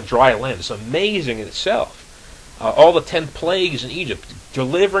through on dry land. It's amazing in itself. All the 10 plagues in Egypt,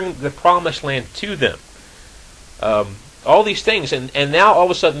 delivering the promised land to them. All these things. And now all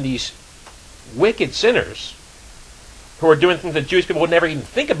of a sudden these wicked sinners who are doing things that Jewish people would never even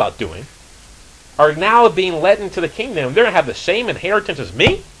think about doing are now being led into the kingdom. They're going to have the same inheritance as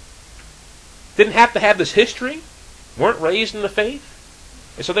me. Didn't have to have this history. Weren't raised in the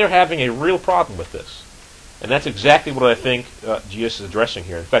faith. And so they're having a real problem with this. And that's exactly what I think Jesus is addressing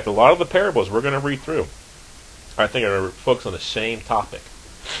here. In fact, a lot of the parables we're going to read through, I think, are focused on the same topic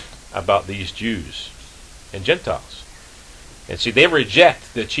about these Jews and Gentiles. And see, they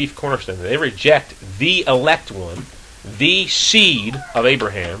reject the chief cornerstone. They reject the elect one, the seed of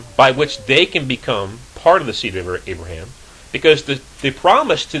Abraham, by which they can become part of the seed of Abraham, because the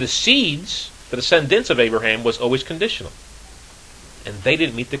promise to the seeds, the descendants of Abraham, was always conditional. And they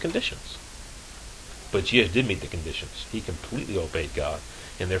didn't meet the conditions. But Jesus did meet the conditions. He completely obeyed God.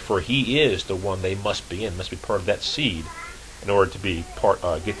 And therefore he is the one they must be in, must be part of that seed in order to be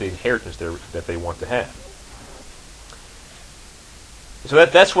get the inheritance that they want to have. So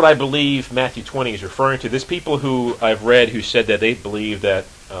that's what I believe Matthew 20 is referring to. There's people who I've read who said that they believe that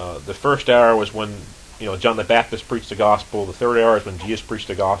the first hour was when John the Baptist preached the gospel. The third hour is when Jesus preached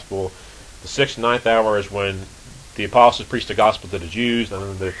the gospel. The 6th and 9th hour is when the apostles preached the gospel to the Jews, and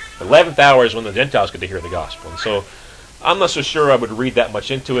then the 11th hour is when the Gentiles get to hear the gospel. And so I'm not so sure I would read that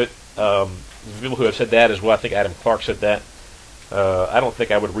much into it. People who have said that as well, I think Adam Clark said that. I don't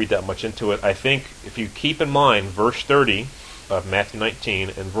think I would read that much into it. I think if you keep in mind verse 30 of Matthew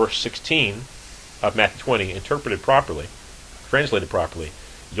 19 and verse 16 of Matthew 20 interpreted properly, translated properly,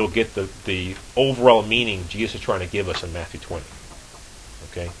 you'll get the overall meaning Jesus is trying to give us in Matthew 20.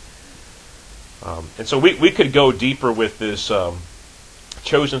 Okay? And so we could go deeper with this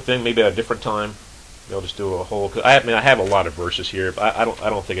chosen thing, maybe at a different time. They'll just do a whole. Cause I have a lot of verses here, but I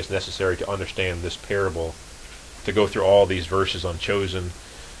don't think it's necessary to understand this parable to go through all these verses on chosen.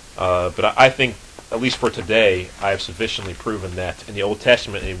 But I think, at least for today, I have sufficiently proven that in the Old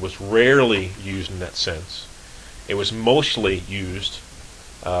Testament it was rarely used in that sense. It was mostly used,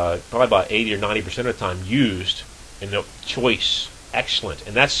 probably about 80 or 90% of the time, used in the choice. Excellent.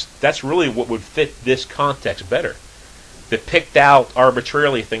 And that's really what would fit this context better. The picked out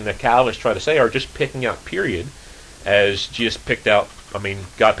arbitrarily thing that Calvinists try to say are just picking out, period, as Jesus picked out,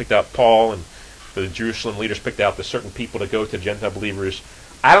 God picked out Paul, and the Jerusalem leaders picked out the certain people to go to Gentile believers.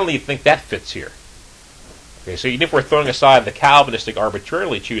 I don't even think that fits here. Okay, so even if we're throwing aside the Calvinistic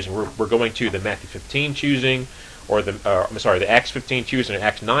arbitrarily choosing, we're going to the Matthew 15 choosing, or the Acts 15 choosing, or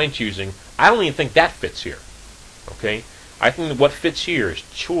Acts 9 choosing. I don't even think that fits here. Okay? I think that what fits here is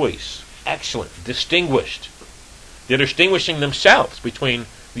choice, excellent, distinguished. They're distinguishing themselves between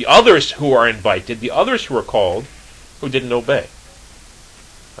the others who are invited, the others who are called, who didn't obey,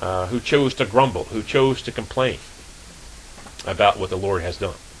 who chose to grumble, who chose to complain about what the Lord has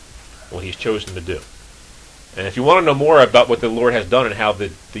done, what He's chosen to do. And if you want to know more about what the Lord has done and how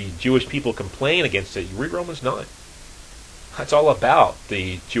the Jewish people complain against it, you read Romans 9. That's all about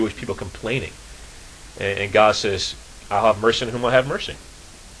the Jewish people complaining. And God says, I'll have mercy on whom I have mercy.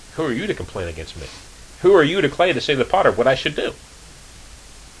 Who are you to complain against me? Who are you to clay to say to the potter what I should do?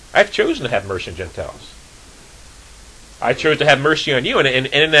 I've chosen to have mercy on Gentiles. I chose to have mercy on you. And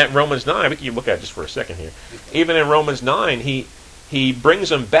in that Romans 9, we can look at it just for a second here. Even in Romans 9, he brings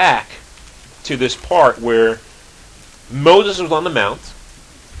them back to this part where Moses was on the mount.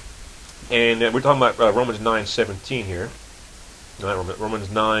 And we're talking about Romans 9:17 here. Not Romans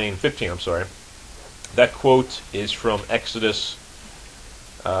 9:15, I'm sorry. That quote is from Exodus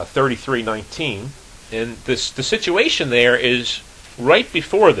 33:19, and the situation there is right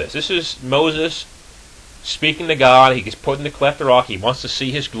before this. This is Moses speaking to God. He gets put in the cleft of the rock. He wants to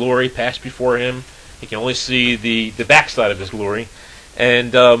see His glory pass before him. He can only see the backside of His glory.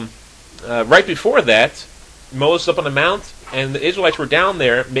 And right before that, Moses up on the mount, and the Israelites were down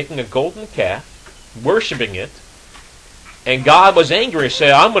there making a golden calf, worshiping it, and God was angry and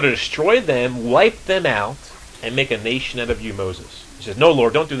said, I'm going to destroy them, wipe them out, and make a nation out of you, Moses. He says, no,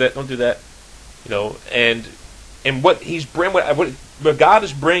 Lord, don't do that, don't do that. And what God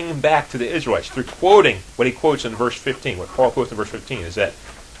is bringing back to the Israelites through quoting what he quotes in verse 15, what Paul quotes in verse 15, is that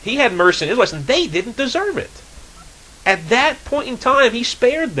he had mercy on the Israelites, and they didn't deserve it. At that point in time, he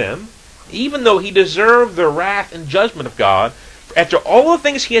spared them, even though he deserved the wrath and judgment of God. After all the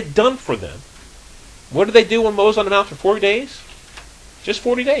things he had done for them, what did they do when Moses on the mount for 40 days? Just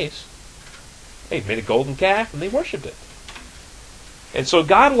 40 days. They made a golden calf, and they worshipped it. And so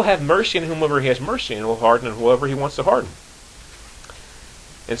God will have mercy on whomever he has mercy, and will harden on whoever he wants to harden.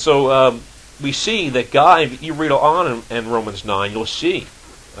 And so we see that God, if you read on in Romans 9, you'll see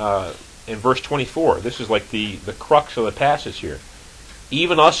in verse 24, this is like the crux of the passage here.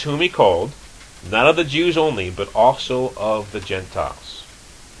 Even us whom he called, not of the Jews only, but also of the Gentiles.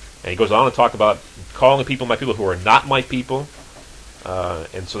 And he goes on to talk about calling people my people who are not my people.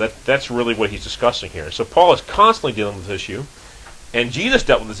 And so that's really what he's discussing here. So Paul is constantly dealing with this issue. And Jesus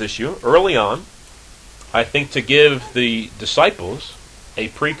dealt with this issue early on, I think, to give the disciples a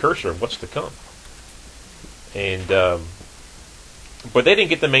precursor of what's to come. And but they didn't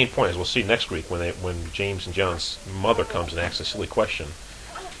get the main point, as we'll see next week when James and John's mother comes and asks a silly question.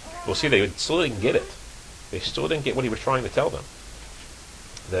 We'll see they still didn't get it. They still didn't get what he was trying to tell them.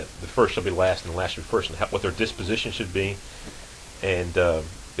 That the first shall be last and the last shall be first, and what their disposition should be. And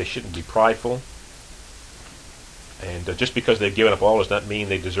they shouldn't be prideful. And just because they've given up all does not mean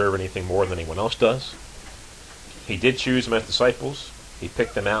they deserve anything more than anyone else does. He did choose them as disciples. He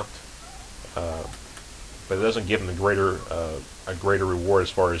picked them out. But it doesn't give them a greater reward as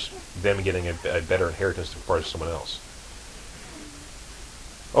far as them getting a better inheritance as far as someone else.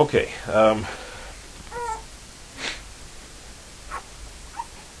 Okay.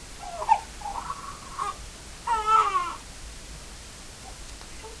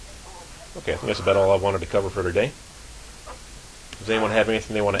 Okay, I think that's about all I wanted to cover for today. Does anyone have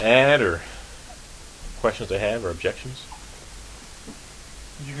anything they want to add, or questions they have, or objections?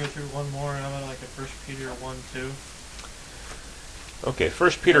 Did you go through one more? How about like a 1 Peter 1:2? Okay,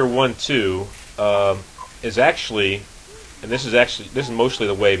 1 Peter 1:2 is actually, and this is mostly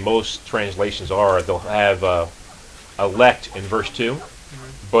the way most translations are. They'll have elect in verse 2,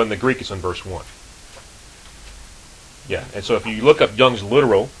 but in the Greek it's in verse 1. Yeah, and so if you look up Young's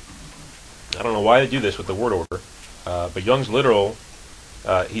literal, I don't know why they do this with the word order, but Young's literal,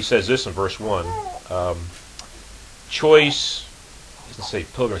 he says this in verse 1. Choice, it doesn't say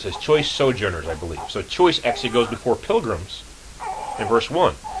pilgrims, it says choice sojourners, I believe. So choice actually goes before pilgrims in verse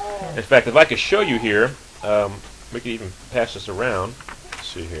 1. In fact, if I could show you here, we could even pass this around. Let's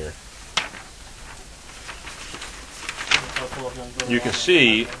see here. You can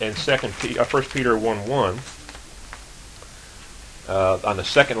see in 1 Peter 1:1, on the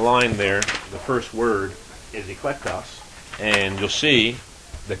second line there, the first word is eklektos, and you'll see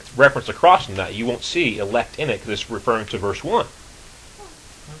the reference across from that. You won't see elect in it because it's referring to verse 1.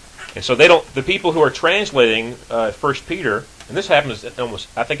 And so the people who are translating 1 Peter, and this happens in almost,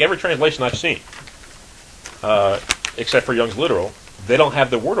 I think, every translation I've seen, except for Young's literal, they don't have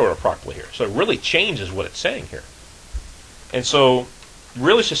the word order properly here. So it really changes what it's saying here. And so,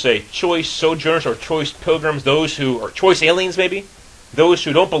 really it should say choice sojourners or choice pilgrims, those who are choice aliens maybe, those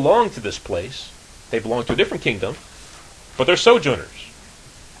who don't belong to this place. They belong to a different kingdom, but they're sojourners,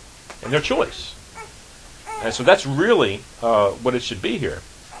 and they're choice. And so that's really what it should be here.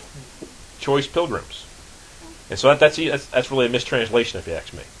 Choice pilgrims. And so that's really a mistranslation, if you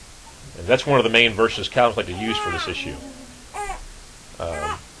ask me. And that's one of the main verses Calvinists like to use for this issue.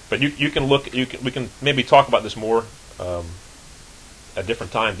 But you can look. We can maybe talk about this more at a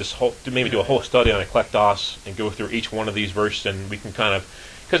different time. Maybe do a whole study on eklektos and go through each one of these verses, and we can kind of,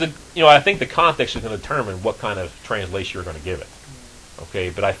 because I think the context is going to determine what kind of translation you're going to give it. Okay,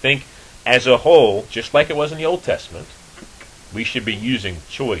 but I think as a whole, just like it was in the Old Testament, we should be using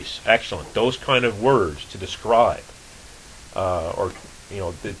choice, excellent, those kind of words to describe,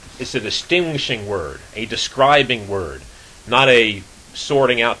 it's a distinguishing word, a describing word, not a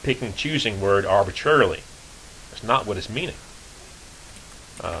sorting out, picking, choosing word arbitrarily. That's not what it's meaning.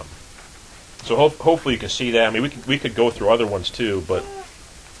 So hopefully you can see that. I mean, we could go through other ones too, but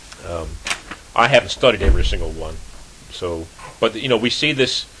I haven't studied every single one. So, but we see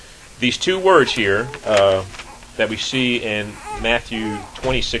these two words here that we see in Matthew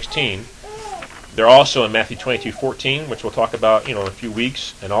 20:16. They're also in Matthew 22:14, which we'll talk about in a few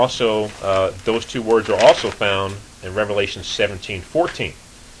weeks, and also those two words are also found in Revelation 17:14.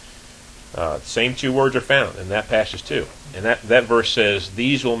 Same two words are found in that passage too. And that verse says,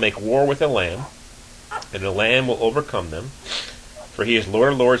 "These will make war with the Lamb, and the Lamb will overcome them. For he is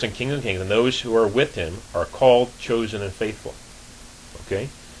Lord of lords and King of kings, and those who are with him are called, chosen, and faithful." Okay?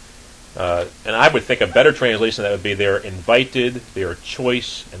 And I would think a better translation of that would be, they are invited, they are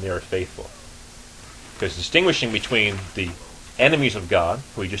choice, and they are faithful. Because distinguishing between the enemies of God,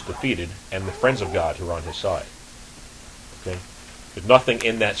 who he just defeated, and the friends of God who are on his side. Okay? There's nothing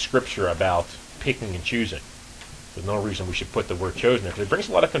in that scripture about picking and choosing. There's no reason we should put the word chosen there, because it brings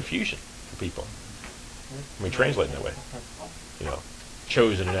a lot of confusion for people. I mean, translate in that way. You know,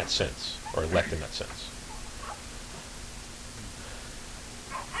 chosen in that sense, or elect in that sense.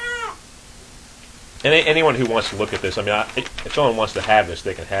 And anyone who wants to look at this, I mean, if someone wants to have this,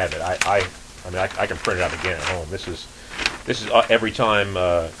 they can have it. I can print it out again at home. This is every time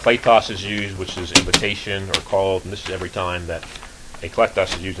kletos is used, which is invitation or called, and this is every time that a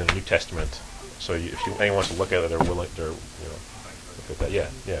kletos is used in the New Testament. So if anyone wants to look at it, they're willing. They're look at that. Yeah,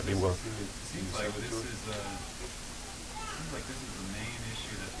 be willing. Seems like this is the main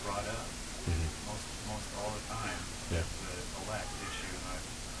issue that's brought up most all the time. Yeah. The elect issue, and I've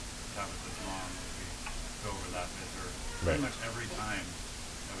talked with this mom. We go over that with her Right. pretty much every time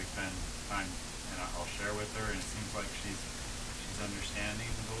that we spend time, and I'll share with her, and it seems like she's understanding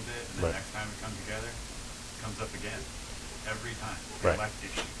a little bit, and the Right. next time we come together, it comes up again. Every time, Right. the elect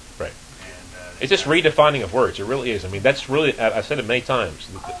issue. Right. And It's just redefining of words. It really is. I mean, that's really, I've said it many times.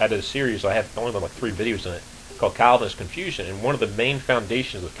 Out of the series, I have only like 3 videos in it called Calvinist Confusion. And one of the main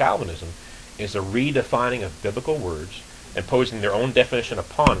foundations of Calvinism is the redefining of biblical words and posing their own definition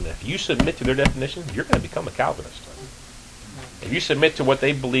upon. And if you submit to their definition, you're going to become a Calvinist. If you submit to what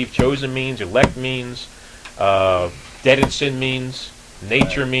they believe chosen means, elect means, dead in sin means,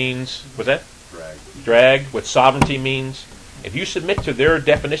 nature means, what's that? Drag, what sovereignty means. If you submit to their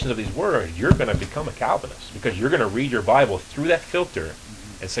definitions of these words, you're going to become a Calvinist, because you're going to read your Bible through that filter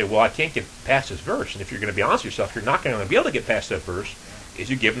and say, well, I can't get past this verse. And if you're going to be honest with yourself, you're not going to be able to get past that verse if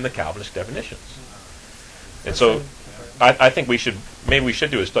you give them the Calvinist definitions. And so I think maybe we should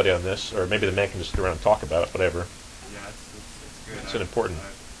do a study on this, or maybe the man can just sit around and talk about it, whatever. Yeah, it's good. It's an important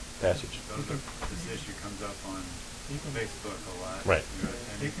passage. This issue comes up on Facebook a lot. Right.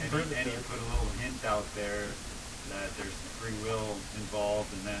 And you put a little hint out there that there's free will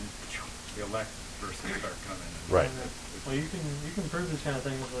involved, and then the elect verses start coming. Right. Well, you can prove these kind of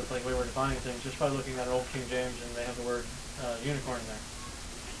things with like way we're defining things just by looking at Old King James, and they have the word unicorn there.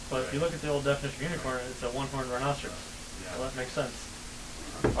 But if you look at the old definition of unicorn, it's a one-horned rhinoceros. Yeah. Well, that makes sense.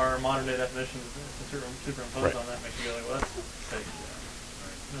 Our modern day definition superimposed on that makes you go like, well, that's fake.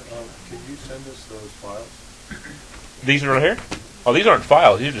 Can you send us those files? These are right here? Oh, these aren't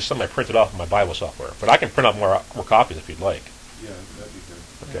files. These are just some I printed off of my Bible software. But I can print out more copies if you'd like. Yeah, that'd be good.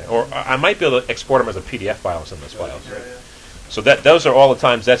 Okay. Or I might be able to export them as a PDF file and send those files. Yeah, yeah. So those are all the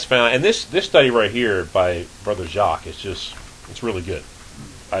times that's found. And this study right here by Brother Jacques is it's really good.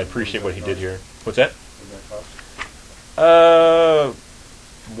 I appreciate what he did here. What's that? What that cost?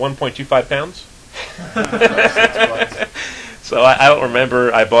 1.25 pounds. $6. So I don't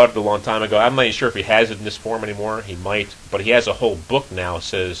remember. I bought it a long time ago. I'm not even sure if he has it in this form anymore. He might, but he has a whole book now.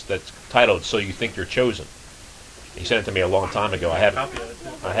 Says that's titled "So You Think You're Chosen." He sent it to me a long time ago. I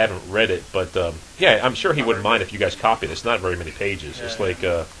haven't read it, but yeah, I'm sure he wouldn't mind if you guys copy it. It's not very many pages. It's like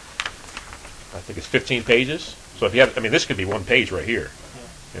I think it's 15 pages. So if you have, I mean, this could be one page right here.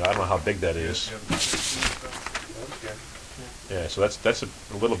 You know, I don't know how big that is. Yeah, so that's a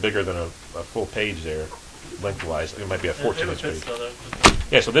little bigger than a full page there, lengthwise. It might be a 14-inch page.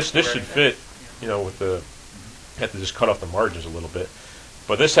 Yeah, so this should fit. You know, with the have to just cut off the margins a little bit.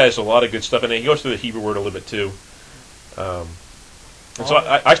 But this has a lot of good stuff in it. He goes through the Hebrew word a little bit too. And so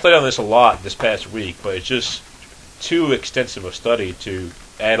I studied on this a lot this past week, but it's just too extensive a study to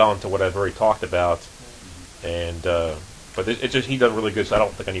add on to what I've already talked about. And but it's just he done really good. So I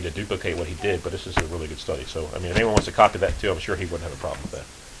don't think I need to duplicate what he did. But this is a really good study. So I mean, if anyone wants to copy that too, I'm sure he wouldn't have a problem with that.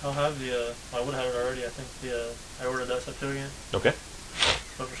 I'll have I would have it already. I think I ordered that Septuagint. Okay.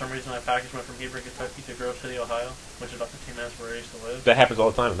 But for some reason, my package went from Hebron, Kentucky to Grove City, Ohio, which is about 15 minutes where I used to live. That happens all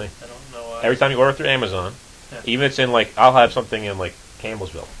the time to me. I don't know why. Every time you order through Amazon, Yeah. even if it's in like I'll have something in like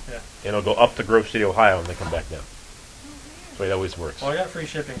Campbellsville, Yeah. and it'll go up to Grove City, Ohio, and then come back down. That's the way it always works. Well, I got free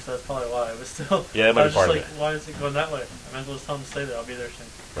shipping, so that's probably why. But still, Yeah, that might I be was part just of like, it. why is it going that way? I might as well just tell them to stay there. I'll be there soon.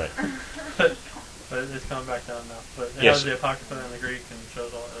 Right. But it's coming back down now. But it Yes. has the Apocrypha in the Greek and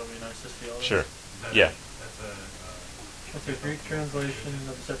shows all. It'll be nice to see all that. Sure. That's Yeah. It's a Greek translation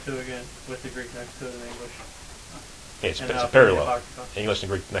of the Septuagint with the Greek next to it in English. Yeah, it's And a now parallel. the Apocrypha. English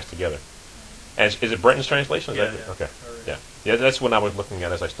and Greek next together. As is it Brenton's translation? Is Yeah, that it? yeah. Okay. Or- Yeah. Yeah, that's what I was looking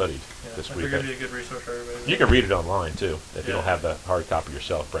at as I studied Yeah, this I week. figured it'd be a good resource for everybody. You can read it online too if you don't Yeah. have the hard copy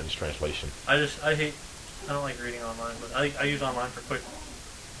yourself. Brenton's translation. I don't like reading online, but I use online for quick.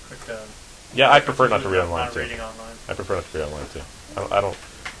 Yeah, I prefer not to read not online too. reading online. I prefer not to read online too. I don't.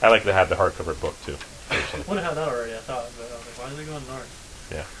 I like to have the hardcover book too. personally. Would have had that already, I thought, but I was like, why is it going north?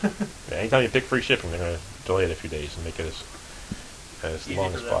 Yeah. Anytime you pick free shipping, they're going to delay it a few days and make it as Easy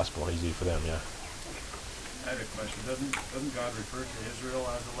long for as them. possible. Easy for them, yeah. I have a question. Doesn't God refer to Israel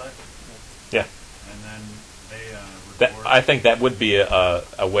as elect? Yeah. And then they That, record. I think that would be a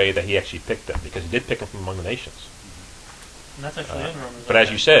way that he actually picked them, because he did pick them from among the nations. And that's actually in Romans 9. But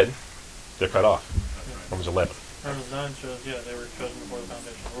as you said, they're cut off. That's right. Romans 11. Romans 9 shows, they were chosen before the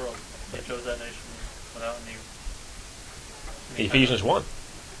foundation of the world. They chose that nation without any Ephesians 1.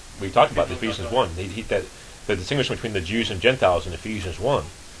 We talked about Ephesians Ephesians 1. That the distinction between the Jews and Gentiles in Ephesians 1,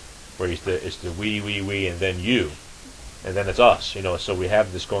 where it's the we, and then you. And then it's us, so we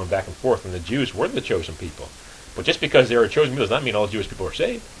have this going back and forth, and the Jews were the chosen people. But just because they were chosen people does not mean all Jewish people are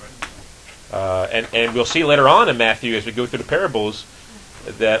saved. And we'll see later on in Matthew, as we go through the parables,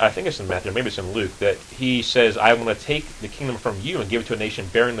 that I think it's in Matthew, or maybe it's in Luke, that he says, I want to take the kingdom from you and give it to a nation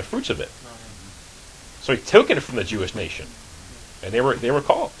bearing the fruits of it. So he took it from the Jewish nation, and they were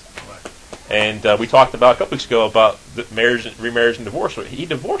called. And we talked about a couple weeks ago about the remarriage and divorce. He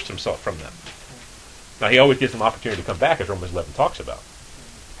divorced himself from them. Now he always gives them opportunity to come back, as Romans 11 talks about.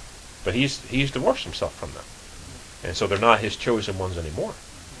 But he's divorced himself from them, and so they're not his chosen ones anymore.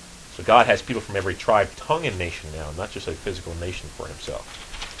 So God has people from every tribe, tongue, and nation now, not just a physical nation for himself.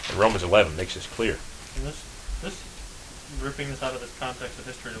 And Romans 11 makes this clear. And this ripping this out of this context of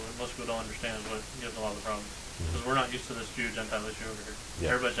history that most people don't understand is what gives a lot of the problems. Because we're not used to this Jew-Gentile issue over here. Yeah.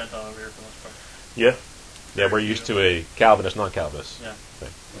 Everybody's Gentile over here for the most part. Yeah. Yeah, we're used to a Calvinist, non-Calvinist Yeah.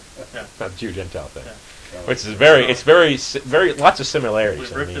 thing. Yeah. Not Jew-Gentile thing. Yeah. Which is very lots of similarities.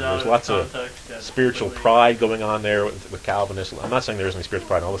 We've ripped it out There's of lots the of context. Yeah, spiritual completely. pride going on there with Calvinists. I'm not saying there isn't any spiritual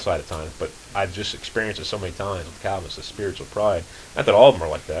pride on the other side of times, but I've just experienced it so many times with Calvinists, the spiritual pride. Not that all of them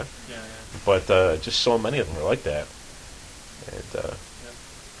are like that, Yeah, yeah. but just so many of them are like that. And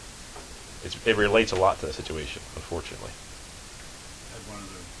it relates a lot to the situation, unfortunately. I had one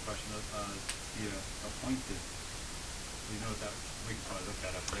other question. The appointed. You know that we can probably look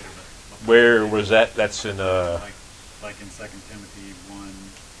that up later, but Where was that? That's in like in 2 Timothy 1.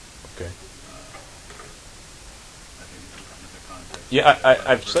 okay. I think the context. Yeah,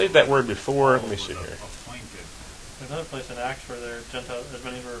 I've studied that word before. Let me see Was here. Appointed. There's another place in Acts where they're Gentile, as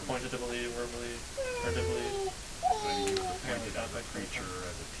many were appointed to believe, or believe, or to believe. I mean, he was appointed as a preacher,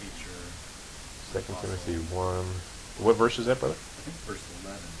 as a teacher. 2 Timothy 1. What verse is that, brother? I think verse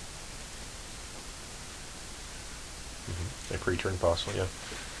 11. A preacher and apostle, yeah.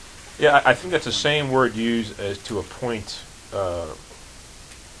 Yeah, I think that's the same word used as to appoint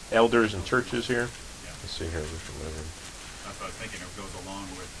elders in churches here. Yeah. Let's see here, verse 11. That's what I was thinking. It goes along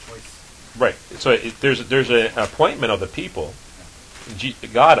with choice. Right. So there's an appointment of the people.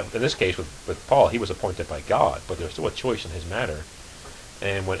 God, in this case with Paul, he was appointed by God, but there's still a choice in his matter.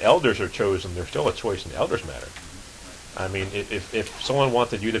 And when elders are chosen, there's still a choice in the elders' matter. I mean, if someone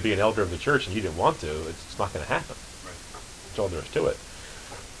wanted you to be an elder of the church and you didn't want to, it's not going to happen. Right. That's all there is to it.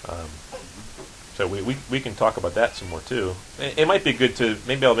 So we can talk about that some more too. It might be good to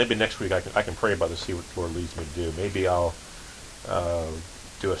maybe next week I can pray about this, see what the Lord leads me to do. Maybe I'll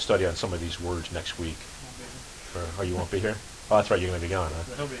do a study on some of these words next week. Oh, you won't be here? Oh, that's right. You're going to be gone,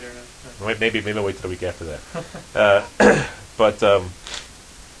 huh? He'll be here now. Maybe I'll wait till the week after that. But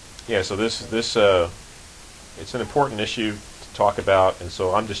yeah. So this it's an important issue to talk about, and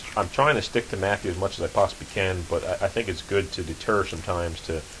so I'm trying to stick to Matthew as much as I possibly can. But I think it's good to detour sometimes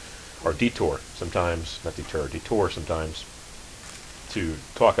detour sometimes to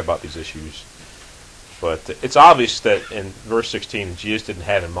talk about these issues. But it's obvious that in verse 16, Jesus didn't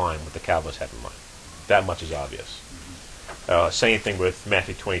have in mind what the Calvinists had in mind. That much is obvious. Same thing with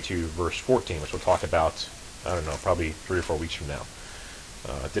Matthew 22, verse 14, which we'll talk about, I don't know, probably 3 or 4 weeks from now.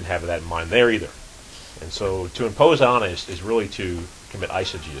 Didn't have that in mind there either. And so to impose on us is really to commit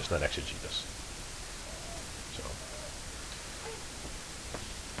eisegesis, not exegesis. So.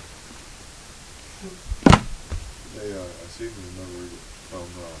 I seem to remember from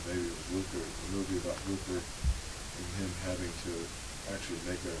maybe it was Luther, a movie about Luther and him having to actually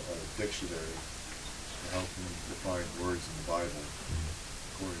make a dictionary to help him define words in the Bible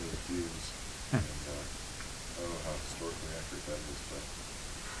according to the views. And I don't know how historically accurate that is, but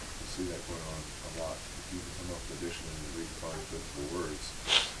you see that going on a lot. If you can come up with a dictionary that redefines biblical words,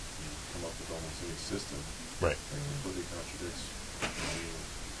 you can come up with almost any system Right. that completely contradicts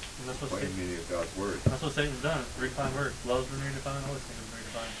And that's what plain Satan, meaning of God's word. that's what Satan's done. Redefine words. Love's been redefined. Always things been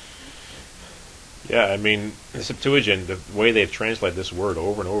redefined. Yeah, I mean, the Septuagint, the way they've translated this word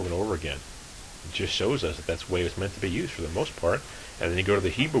over and over and over again, it just shows us that that's the way it's meant to be used for the most part. And then you go to the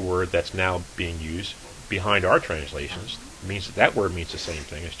Hebrew word that's now being used behind our translations. It means that word means the same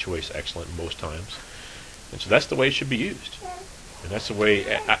thing as choice, excellent most times. And so that's the way it should be used. And that's the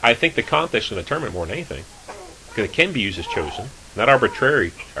way, I think the context will determine it more than anything. Because it can be used as chosen, not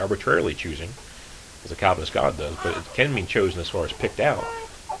arbitrarily choosing, as a Calvinist God does, but it can mean chosen as far as picked out.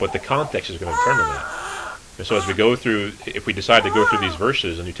 But the context is going to determine that. And so as we go through, if we decide to go through these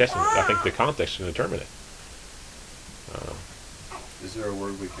verses in the New Testament, I think the context is going to determine it. Is there a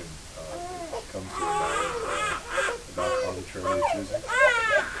word we can come to about arbitrarily choosing?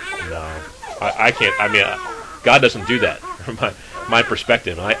 No, I can't. I mean, God doesn't do that. From my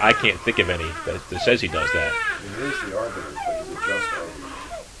perspective, I can't think of any that says He does that. I mean, He is the arbiter, but is it just arbiter?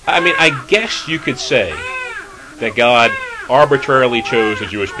 I mean, I guess you could say that God arbitrarily chose the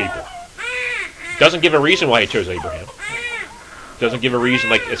Jewish people. Doesn't give a reason why He chose Abraham. Doesn't give a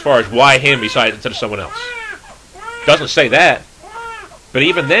reason, like, as far as why him instead of someone else. Doesn't say that. But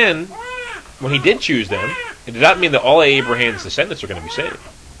even then, when He did choose them, it did not mean that all Abraham's descendants are going to be saved,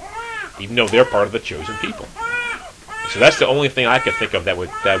 even though they're part of the chosen people. So that's the only thing I could think of that would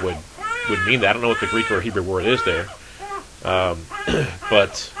mean that. I don't know what the Greek or Hebrew word is there,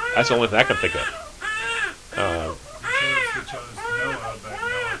 but that's the only thing I can think of. He chose Noah, but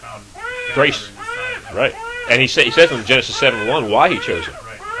Noah found favor Grace. in his sight. Right. And he says in Genesis 7:1 why He chose him.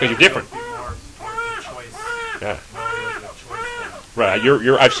 Right. Because you're different. Be more towards the choice. Yeah. Noah was a choice one.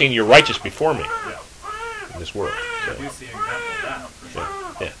 Right. I've seen you're righteous before me Yeah. in this world. So, You see an example of that, for sure.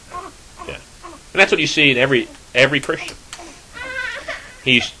 yeah. And that's what you see in every Christian.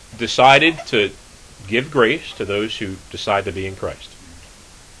 He's decided to give grace to those who decide to be in Christ.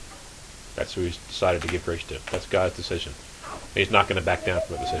 That's who He's decided to give grace to. That's God's decision. He's not going to back down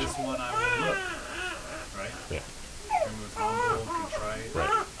from that decision. This one I will look. Right? Yeah. Who was humble, contrite,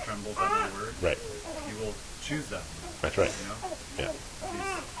 Right. trembles at my word. Right. He will choose that one. That's right. You know? Yeah.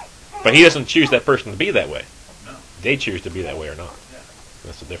 He's, But He doesn't choose that person to be that way. no. They choose to be that way or not. Yeah.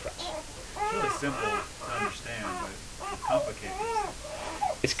 That's the difference. It's really simple to understand, but it's complicated.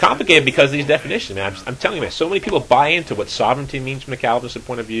 It's complicated because of these definitions, man. I'm telling you, man, so many people buy into what sovereignty means from the Calvinist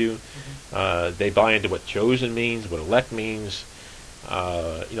point of view. They buy into what chosen means, what elect means.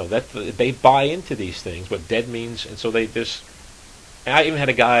 They buy into these things, what dead means, and so they just. And I even had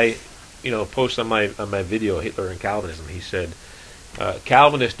a guy, post on my video Hitler and Calvinism. He said,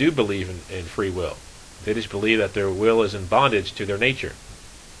 Calvinists do believe in free will. They just believe that their will is in bondage to their nature,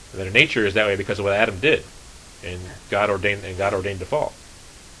 and that their nature is that way because of what Adam did, and God ordained the fall.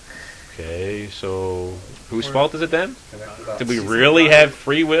 Okay, so whose fault is it then? Connect the dots. Did we really have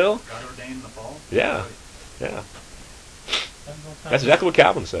free will? God ordained the fall? Yeah. Yeah. That's exactly what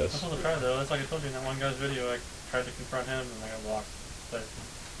Calvin says. That's what I tried though. That's like I told you in that one guy's video. I tried to confront him and I got blocked. But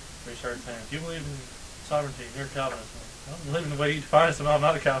we started saying, if you believe in sovereignty, you're a Calvinist. I don't believe in the way he defines it. I'm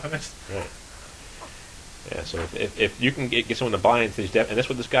not a Calvinist. Right. Yeah, so if you can get someone to buy into these and that's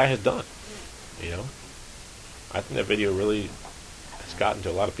what this guy has done. I think that video really has gotten to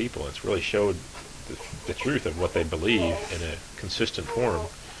a lot of people. It's really showed the truth of what they believe in a consistent form.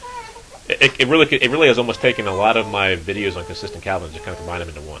 It really has almost taken a lot of my videos on consistent Calvinism to kind of combine them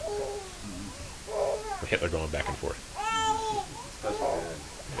into one. With Hitler going back and forth. Especially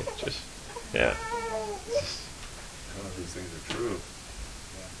then. It's just, yeah. None of these things are true.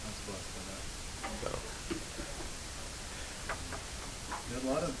 Yeah, that's blessed by that. So, There's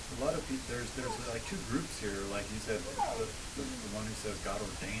a lot of people. There's like two groups here. Like you said, the one who says God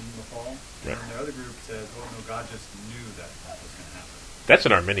ordained the fall, Right. and the other group says, "Oh no, God just knew that was going to happen." that's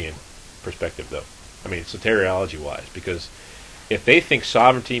an Arminian perspective, though. I mean, soteriology-wise, because if they think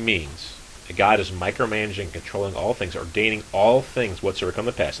sovereignty means that God is micromanaging, controlling all things, ordaining all things whatsoever come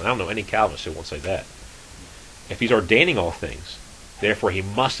to pass, and I don't know any Calvinist who won't say that. If He's ordaining all things, therefore He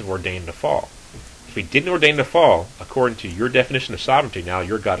must have ordained the fall. If He didn't ordain the fall, according to your definition of sovereignty, now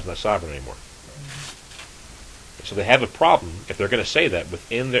your God is not sovereign anymore. So they have a problem if they're going to say that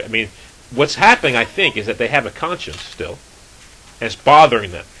within their. I mean, what's happening, I think, is that they have a conscience still, and it's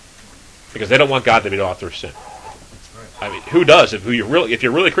bothering them because they don't want God to be the author of sin. Right. I mean, who does? If you're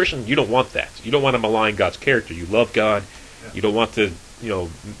really a Christian, you don't want that. You don't want to malign God's character. You love God. Yeah. You don't want to,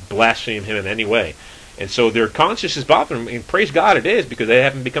 blaspheme Him in any way. And so their conscience is bothering them, and praise God it is, because they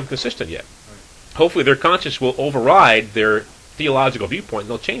haven't become consistent yet. Right. Hopefully their conscience will override their theological viewpoint, and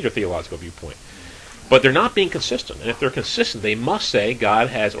they'll change their theological viewpoint. But they're not being consistent. And if they're consistent, they must say God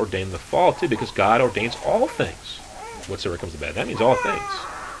has ordained the fall too, because God ordains all things whatsoever comes to pass. That means all things.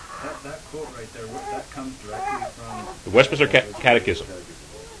 That quote right there, that comes directly from The Westminster Catechism.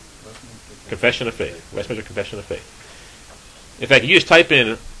 Westminster Confession of Faith. Westminster Confession of Faith. In fact, you just type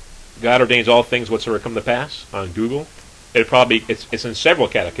in "God ordains all things whatsoever come to pass" on Google. It's in several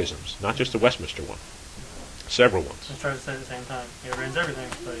catechisms, not just the Westminster one. Several ones. Just try to say at the same time. He ordains everything,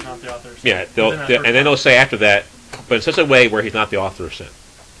 but he's not the author of sin. Yeah, Within that first and then they'll line. say after that, but in such a way where he's not the author of sin.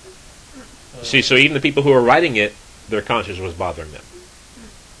 See, so even the people who are writing it, their conscience was bothering them.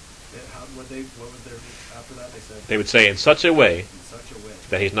 what would they, after that they said, They would say in such a way in such a way,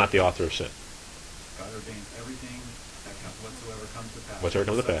 that he's not the author of sin. God ordains everything that whatsoever comes to pass. Whatsoever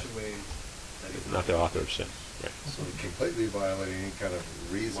comes to in pass. such a way that he's Not the author of sin. Right. So completely violating any kind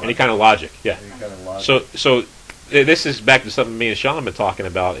of reason. Any kind of logic, yeah. Any kind of logic. So this is back to something me and Sean have been talking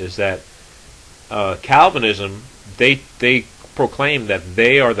about, is that Calvinism, they proclaim that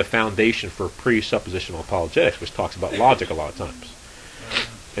they are the foundation for presuppositional apologetics, which talks about logic a lot of times.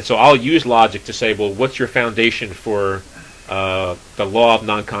 And so I'll use logic to say, well, what's your foundation for the law of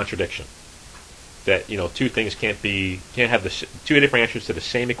non-contradiction? That two things can't have two different answers to the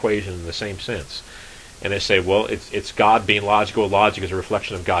same equation in the same sense. And they say, well, it's God being logical. Logic is a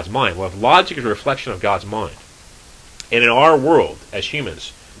reflection of God's mind. Well, if logic is a reflection of God's mind, and in our world as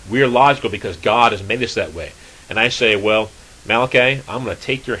humans, we are logical because God has made us that way. And I say, well, Malachi, I'm going to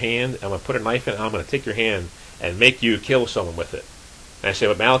take your hand, I'm going to put a knife in it, I'm going to take your hand and make you kill someone with it. And I say,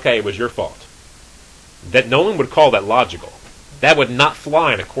 but Malachi, it was your fault. That no one would call that logical. That would not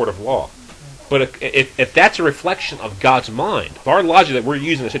fly in a court of law. But if that's a reflection of God's mind, if our logic that we're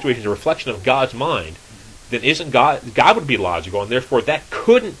using in the situation is a reflection of God's mind, then isn't God would be logical, and therefore that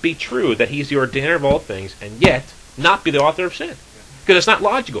couldn't be true that he's the ordainer of all things, and yet not be the author of sin. Because it's not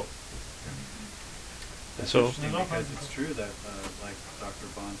logical. And That's so, interesting because it's true that, like Dr.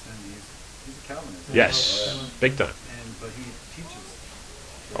 Bonson, he's a Calvinist. yes, big time. But he teaches.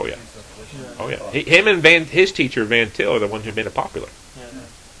 Oh, yeah. presupposition. Oh yeah, him and his teacher Van Til are the ones who made it popular. Yeah.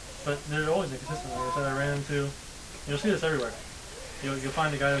 But they're always inconsistent. Like I said, I ran into, you'll see this everywhere. You'll find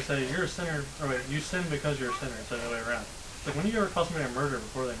a guy who say, you're a sinner, or wait, you sin because you're a sinner, instead of the way around. It's like, when do you ever call somebody a murderer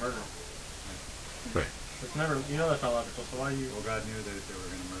before they murder? Right. It's never, that's not logical, so why do you, Well, God knew that they were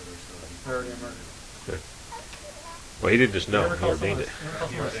going to murder, so they're already a murderer? Well, he didn't just know; You never he call ordained someone, it. you never call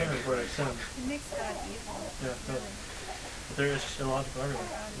someone a sinner before they sin. It makes God evil. Yeah, totally. But it's just illogical everywhere.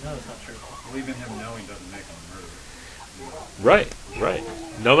 That's not true. well, even him knowing doesn't make him a murderer. Right.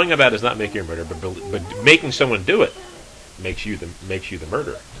 Knowing about it does not make you a murderer, but making someone do it makes you the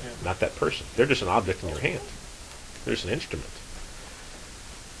murderer, Yeah. not that person. They're just an object in your hand. They're just an instrument.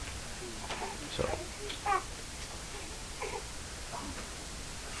 So.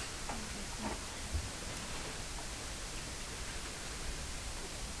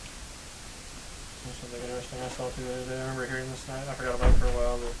 That's something interesting I saw too the other day. I remember hearing this, and I forgot about it for a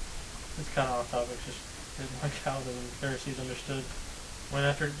while, but it's kind of off topic. It's just like how the Pharisees understood when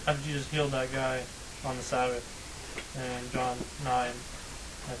after Jesus healed that guy on the Sabbath in John 9,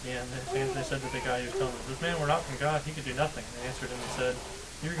 at the end, they said to the guy who was telling them, "This man were not from God; he could do nothing." And they answered him and said,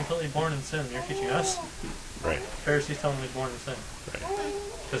 "You're completely born in sin. You're teaching us." Right. Pharisees telling him he's born in sin Right.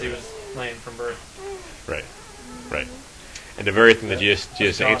 because he was lame from birth. Right. And the very thing that Jesus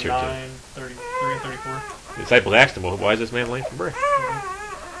John answered 9, 33 and 34. the disciples asked him, well, why is this man lame from birth?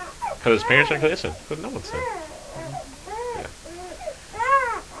 Because his parents are innocent. Because no one sinned. Yeah.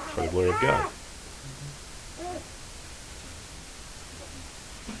 For the glory of God.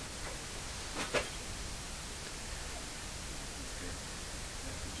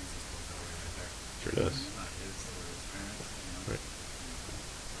 Sure does.